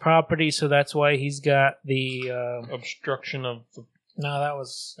Chad's property, so that's why he's got the. Obstruction of the No, that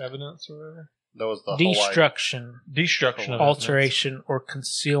was evidence or whatever. That was the Hawaii. destruction, Destruction of evidence. alteration, or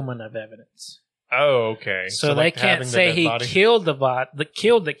concealment of evidence. Oh, okay. So, like they having can't the say dead he body? killed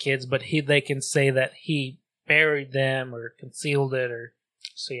killed the kids, but they can say that he buried them or concealed it, or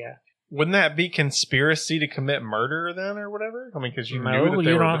so yeah. Wouldn't that be conspiracy to commit murder then, or whatever? I mean, because you knew No, that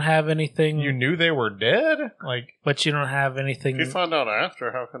they you were. don't have anything. You knew they were dead. Like, but you don't have anything. If you find out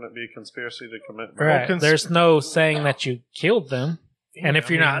after, how can it be conspiracy to commit murder? Right. Well, There's no saying that you killed them, and if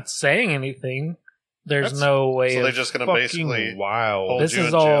I you're mean, not saying anything, there's That's- no way. So of, they're just going to fucking basically wild. hold This you is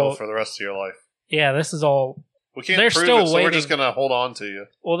in jail all- for the rest of your life. Yeah, this is all. We can't They're prove still it, so we're waiting. just going to hold on to you.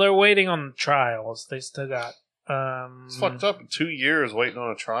 Well, they're waiting on the trials. They still got. It's fucked up. 2 years waiting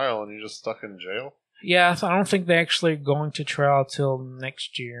on a trial and you're just stuck in jail. Yeah, I don't think they're actually going to trial till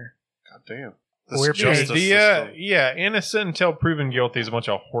next year. God damn. We're justice paid. system. Yeah, innocent until proven guilty is a bunch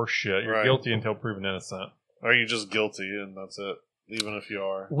of horse shit. You're Right. guilty until proven innocent. Or are you just guilty and that's it? Even if you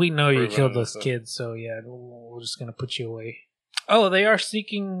are. We know you Proven killed those innocent. kids, so yeah, we're just gonna put you away. Oh, they are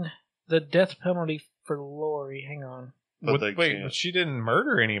seeking the death penalty for Lori. Hang on. But they Wait, can't. but she didn't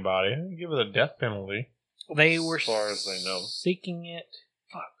murder anybody. They didn't give her the death penalty. They As were far as they know. seeking it.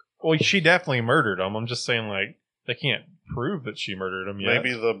 Well, she definitely murdered him. I'm just saying, like, they can't prove that she murdered him yet.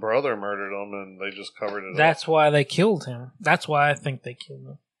 Maybe the brother murdered him and they just covered it That's why they killed him. That's why I think they killed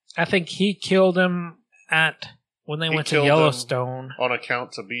him. I think he killed him when they He went to killed him. Yellowstone. up on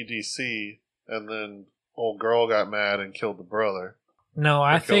account to BDC, and then old girl got mad and killed the brother. No,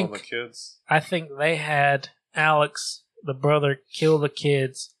 I For killing think the kids. they had Alex, the brother, kill the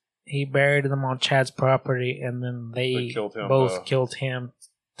kids. He buried them on Chad's property, and then they They killed him, both killed him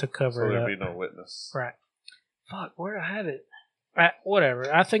to So cover it there'd up. be no witness. Right. Fuck, where I had it.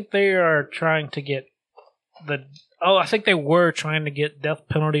 Whatever. I think they are trying to get I think they were trying to get death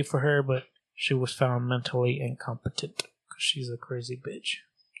penalty for her, but she was found mentally incompetent because she's a crazy bitch.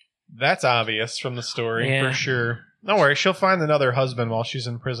 That's obvious from the story, Yeah. for sure. Don't worry, she'll find another husband while she's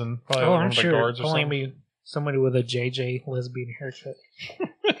in prison. Probably one I'm of the sure. guards or Only something. be somebody with a JJ lesbian haircut.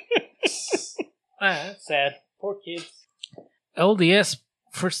 That's sad. Poor kids. LDS.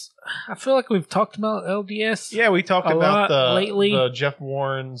 I feel like we've talked about LDS. Yeah, we talked A about lot lately. the Jeff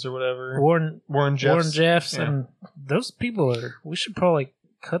Warrens or whatever. Warren Jeffs. Jeffs, Yeah. and those people we should probably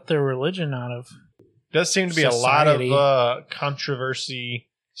cut their religion out of. Does seem to be Society. a lot of controversy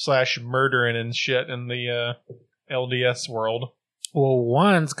 / murdering and shit in the LDS world. Well,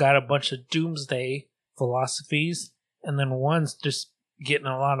 one's got a bunch of doomsday philosophies, and then one's just getting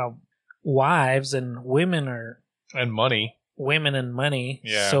a lot of wives, and women And money. and money.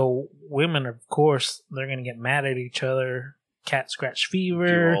 Yeah. So women, of course, they're going to get mad at each other, cat scratch Do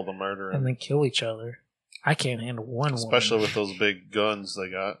fever, all the murder. and then kill each other. I can't handle one Especially woman. with those big guns they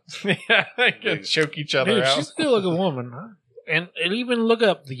got. Yeah, they can choke each other Dude, out. she's a good looking woman. Huh? And even look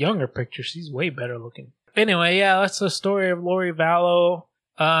up the younger picture. She's way better looking. Anyway, yeah, that's the story of Lori Vallow.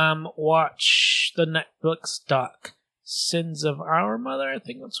 Watch the Netflix doc Sins of Our Mother, I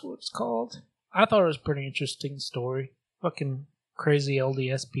think that's what it's called. I thought it was a pretty interesting story. Fucking crazy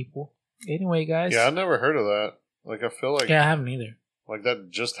LDS people. Anyway, guys. Yeah, I never heard of that. Like, I feel like Yeah, I haven't either. like that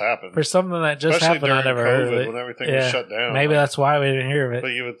just happened. For something that just Especially happened, I during never heard of COVID it. when everything was shut down. Maybe like, that's why we didn't hear of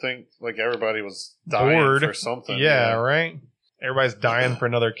But it. you would think like everybody was dying Bored. for something. Yeah, right? Everybody's dying for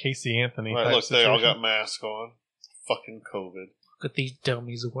another Casey Anthony. Right, type look, they all situation. got masks on. Fucking COVID. Look at these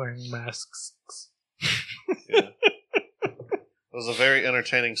dummies wearing masks. Yeah. It was a very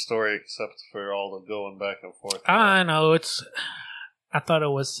entertaining story, except for all the going back and forth. I know, I thought it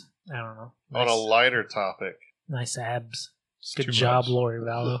was, I don't know. On a lighter topic, Nice abs. It's Good too job, much. Lori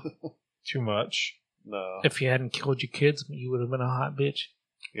Vallow. Too much. no. If you hadn't killed your kids, you would have been a hot bitch.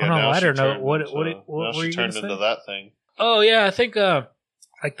 Yeah, on a now lighter she note, turned what into- were now you she gonna turned say? into that thing. Oh, yeah, I think,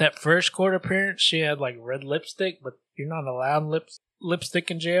 like that first court appearance, she had like red lipstick, but you're not allowed lipstick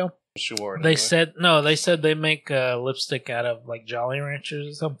in jail. She wore it. They anyway. said they make lipstick out of like Jolly Ranchers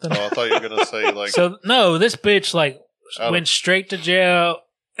or something. Oh, I thought you were gonna say like. So no, this bitch like Out went of- straight to jail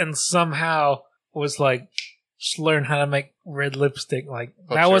and somehow was like just learned how to make red lipstick. Like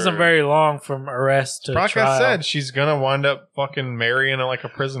But that wasn't you're- very long from arrest to Like trial. I said, she's gonna wind up fucking marrying like a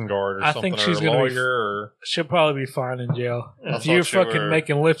prison guard or I something, think she's or a gonna be- lawyer, or She'll probably be fine in jail. I If thought you're you fucking were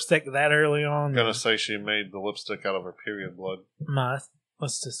making lipstick that early on, I'm gonna say she made the lipstick out of her period blood. nah,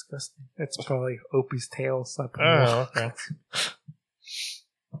 that's disgusting. It's probably Opie's tail. oh, okay,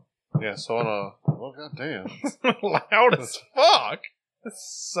 Yeah, so on a oh goddamn. loud as fuck. It's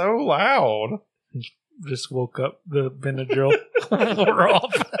so loud. Just woke up. The Benadryl wore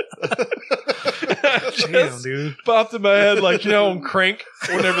off. Damn, Just dude. popped in my head like on Crank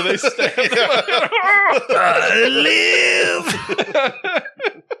whenever they stab.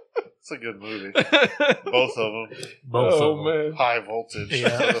 It's a good movie. Both of them. Both oh of them. man, High voltage.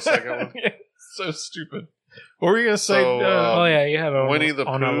 Yeah. For the second one. so stupid. What were you gonna say? So, Oh yeah, you had it Winnie the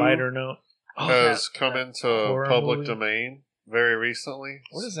on a Pooh lighter note. Has come into horror public movie? domain very recently.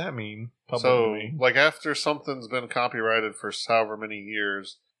 what does that mean? Public So, domain? like, after something's been copyrighted for however many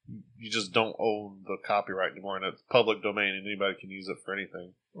years, you just don't own the copyright anymore, and it's public domain, and anybody can use it for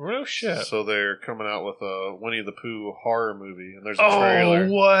anything. Real shit. So they're coming out with a Winnie the Pooh horror movie, and there's a Oh, trailer.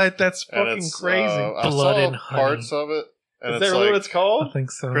 what? That's And fucking it's, crazy. I Blood saw and honey. parts of it, and Is it's that really like what it's I called? think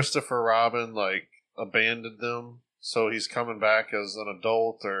so. Christopher Robin like abandoned them, so he's coming back as an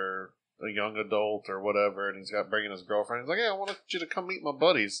adult or a young adult or whatever, and he's got bringing his girlfriend. He's like, "Yeah, I want you to come meet my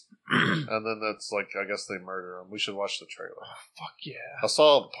buddies," and then that's like, I guess they murder him. We should watch the trailer. Fuck yeah. I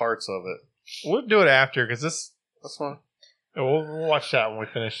saw parts of it. We'll do it after because this. That's fine. We'll watch that when we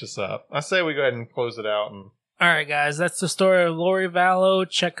finish this up. I say we go ahead and close it out. And All right, guys, that's the story of Lori Vallow.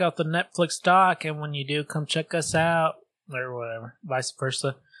 Check out the Netflix doc, and when you do, come check us out, or whatever, vice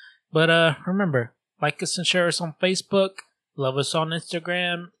versa. But remember, like us and share us on Facebook, love us on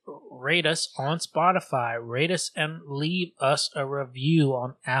Instagram, rate us on Spotify, rate us and leave us a review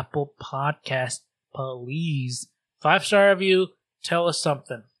on Apple Podcast, please. 5-star review, tell us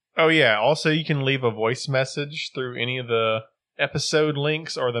something. oh yeah, also you can leave a voice message through any of the episode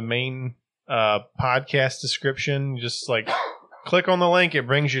links or the main podcast description. Just like click on the link, it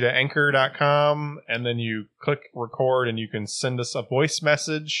brings you to anchor.com, and then you click record, and you can send us a voice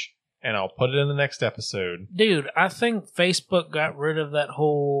message, and I'll put it in the next episode. Dude, I think Facebook got rid of that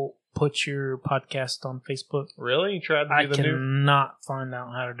whole put your podcast on Facebook. Really? You tried to I do the new? cannot find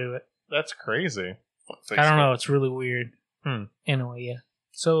out how to do it. That's crazy. Fuck I don't Facebook. know. It's really weird. Anyway, yeah.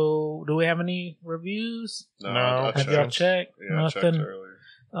 So, do we have any reviews? No, No. I Have y'all checked? Yeah, I checked Nothing. earlier.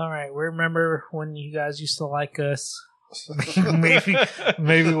 All right. We remember when you guys used to like us.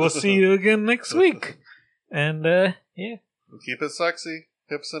 maybe we'll see you again next week. And yeah, Keep it sexy,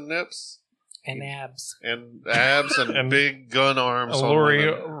 hips and nips, and abs. and abs and, And big gun arms. on Lori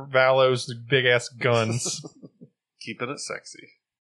women. Vallow's big ass guns. Keeping it sexy.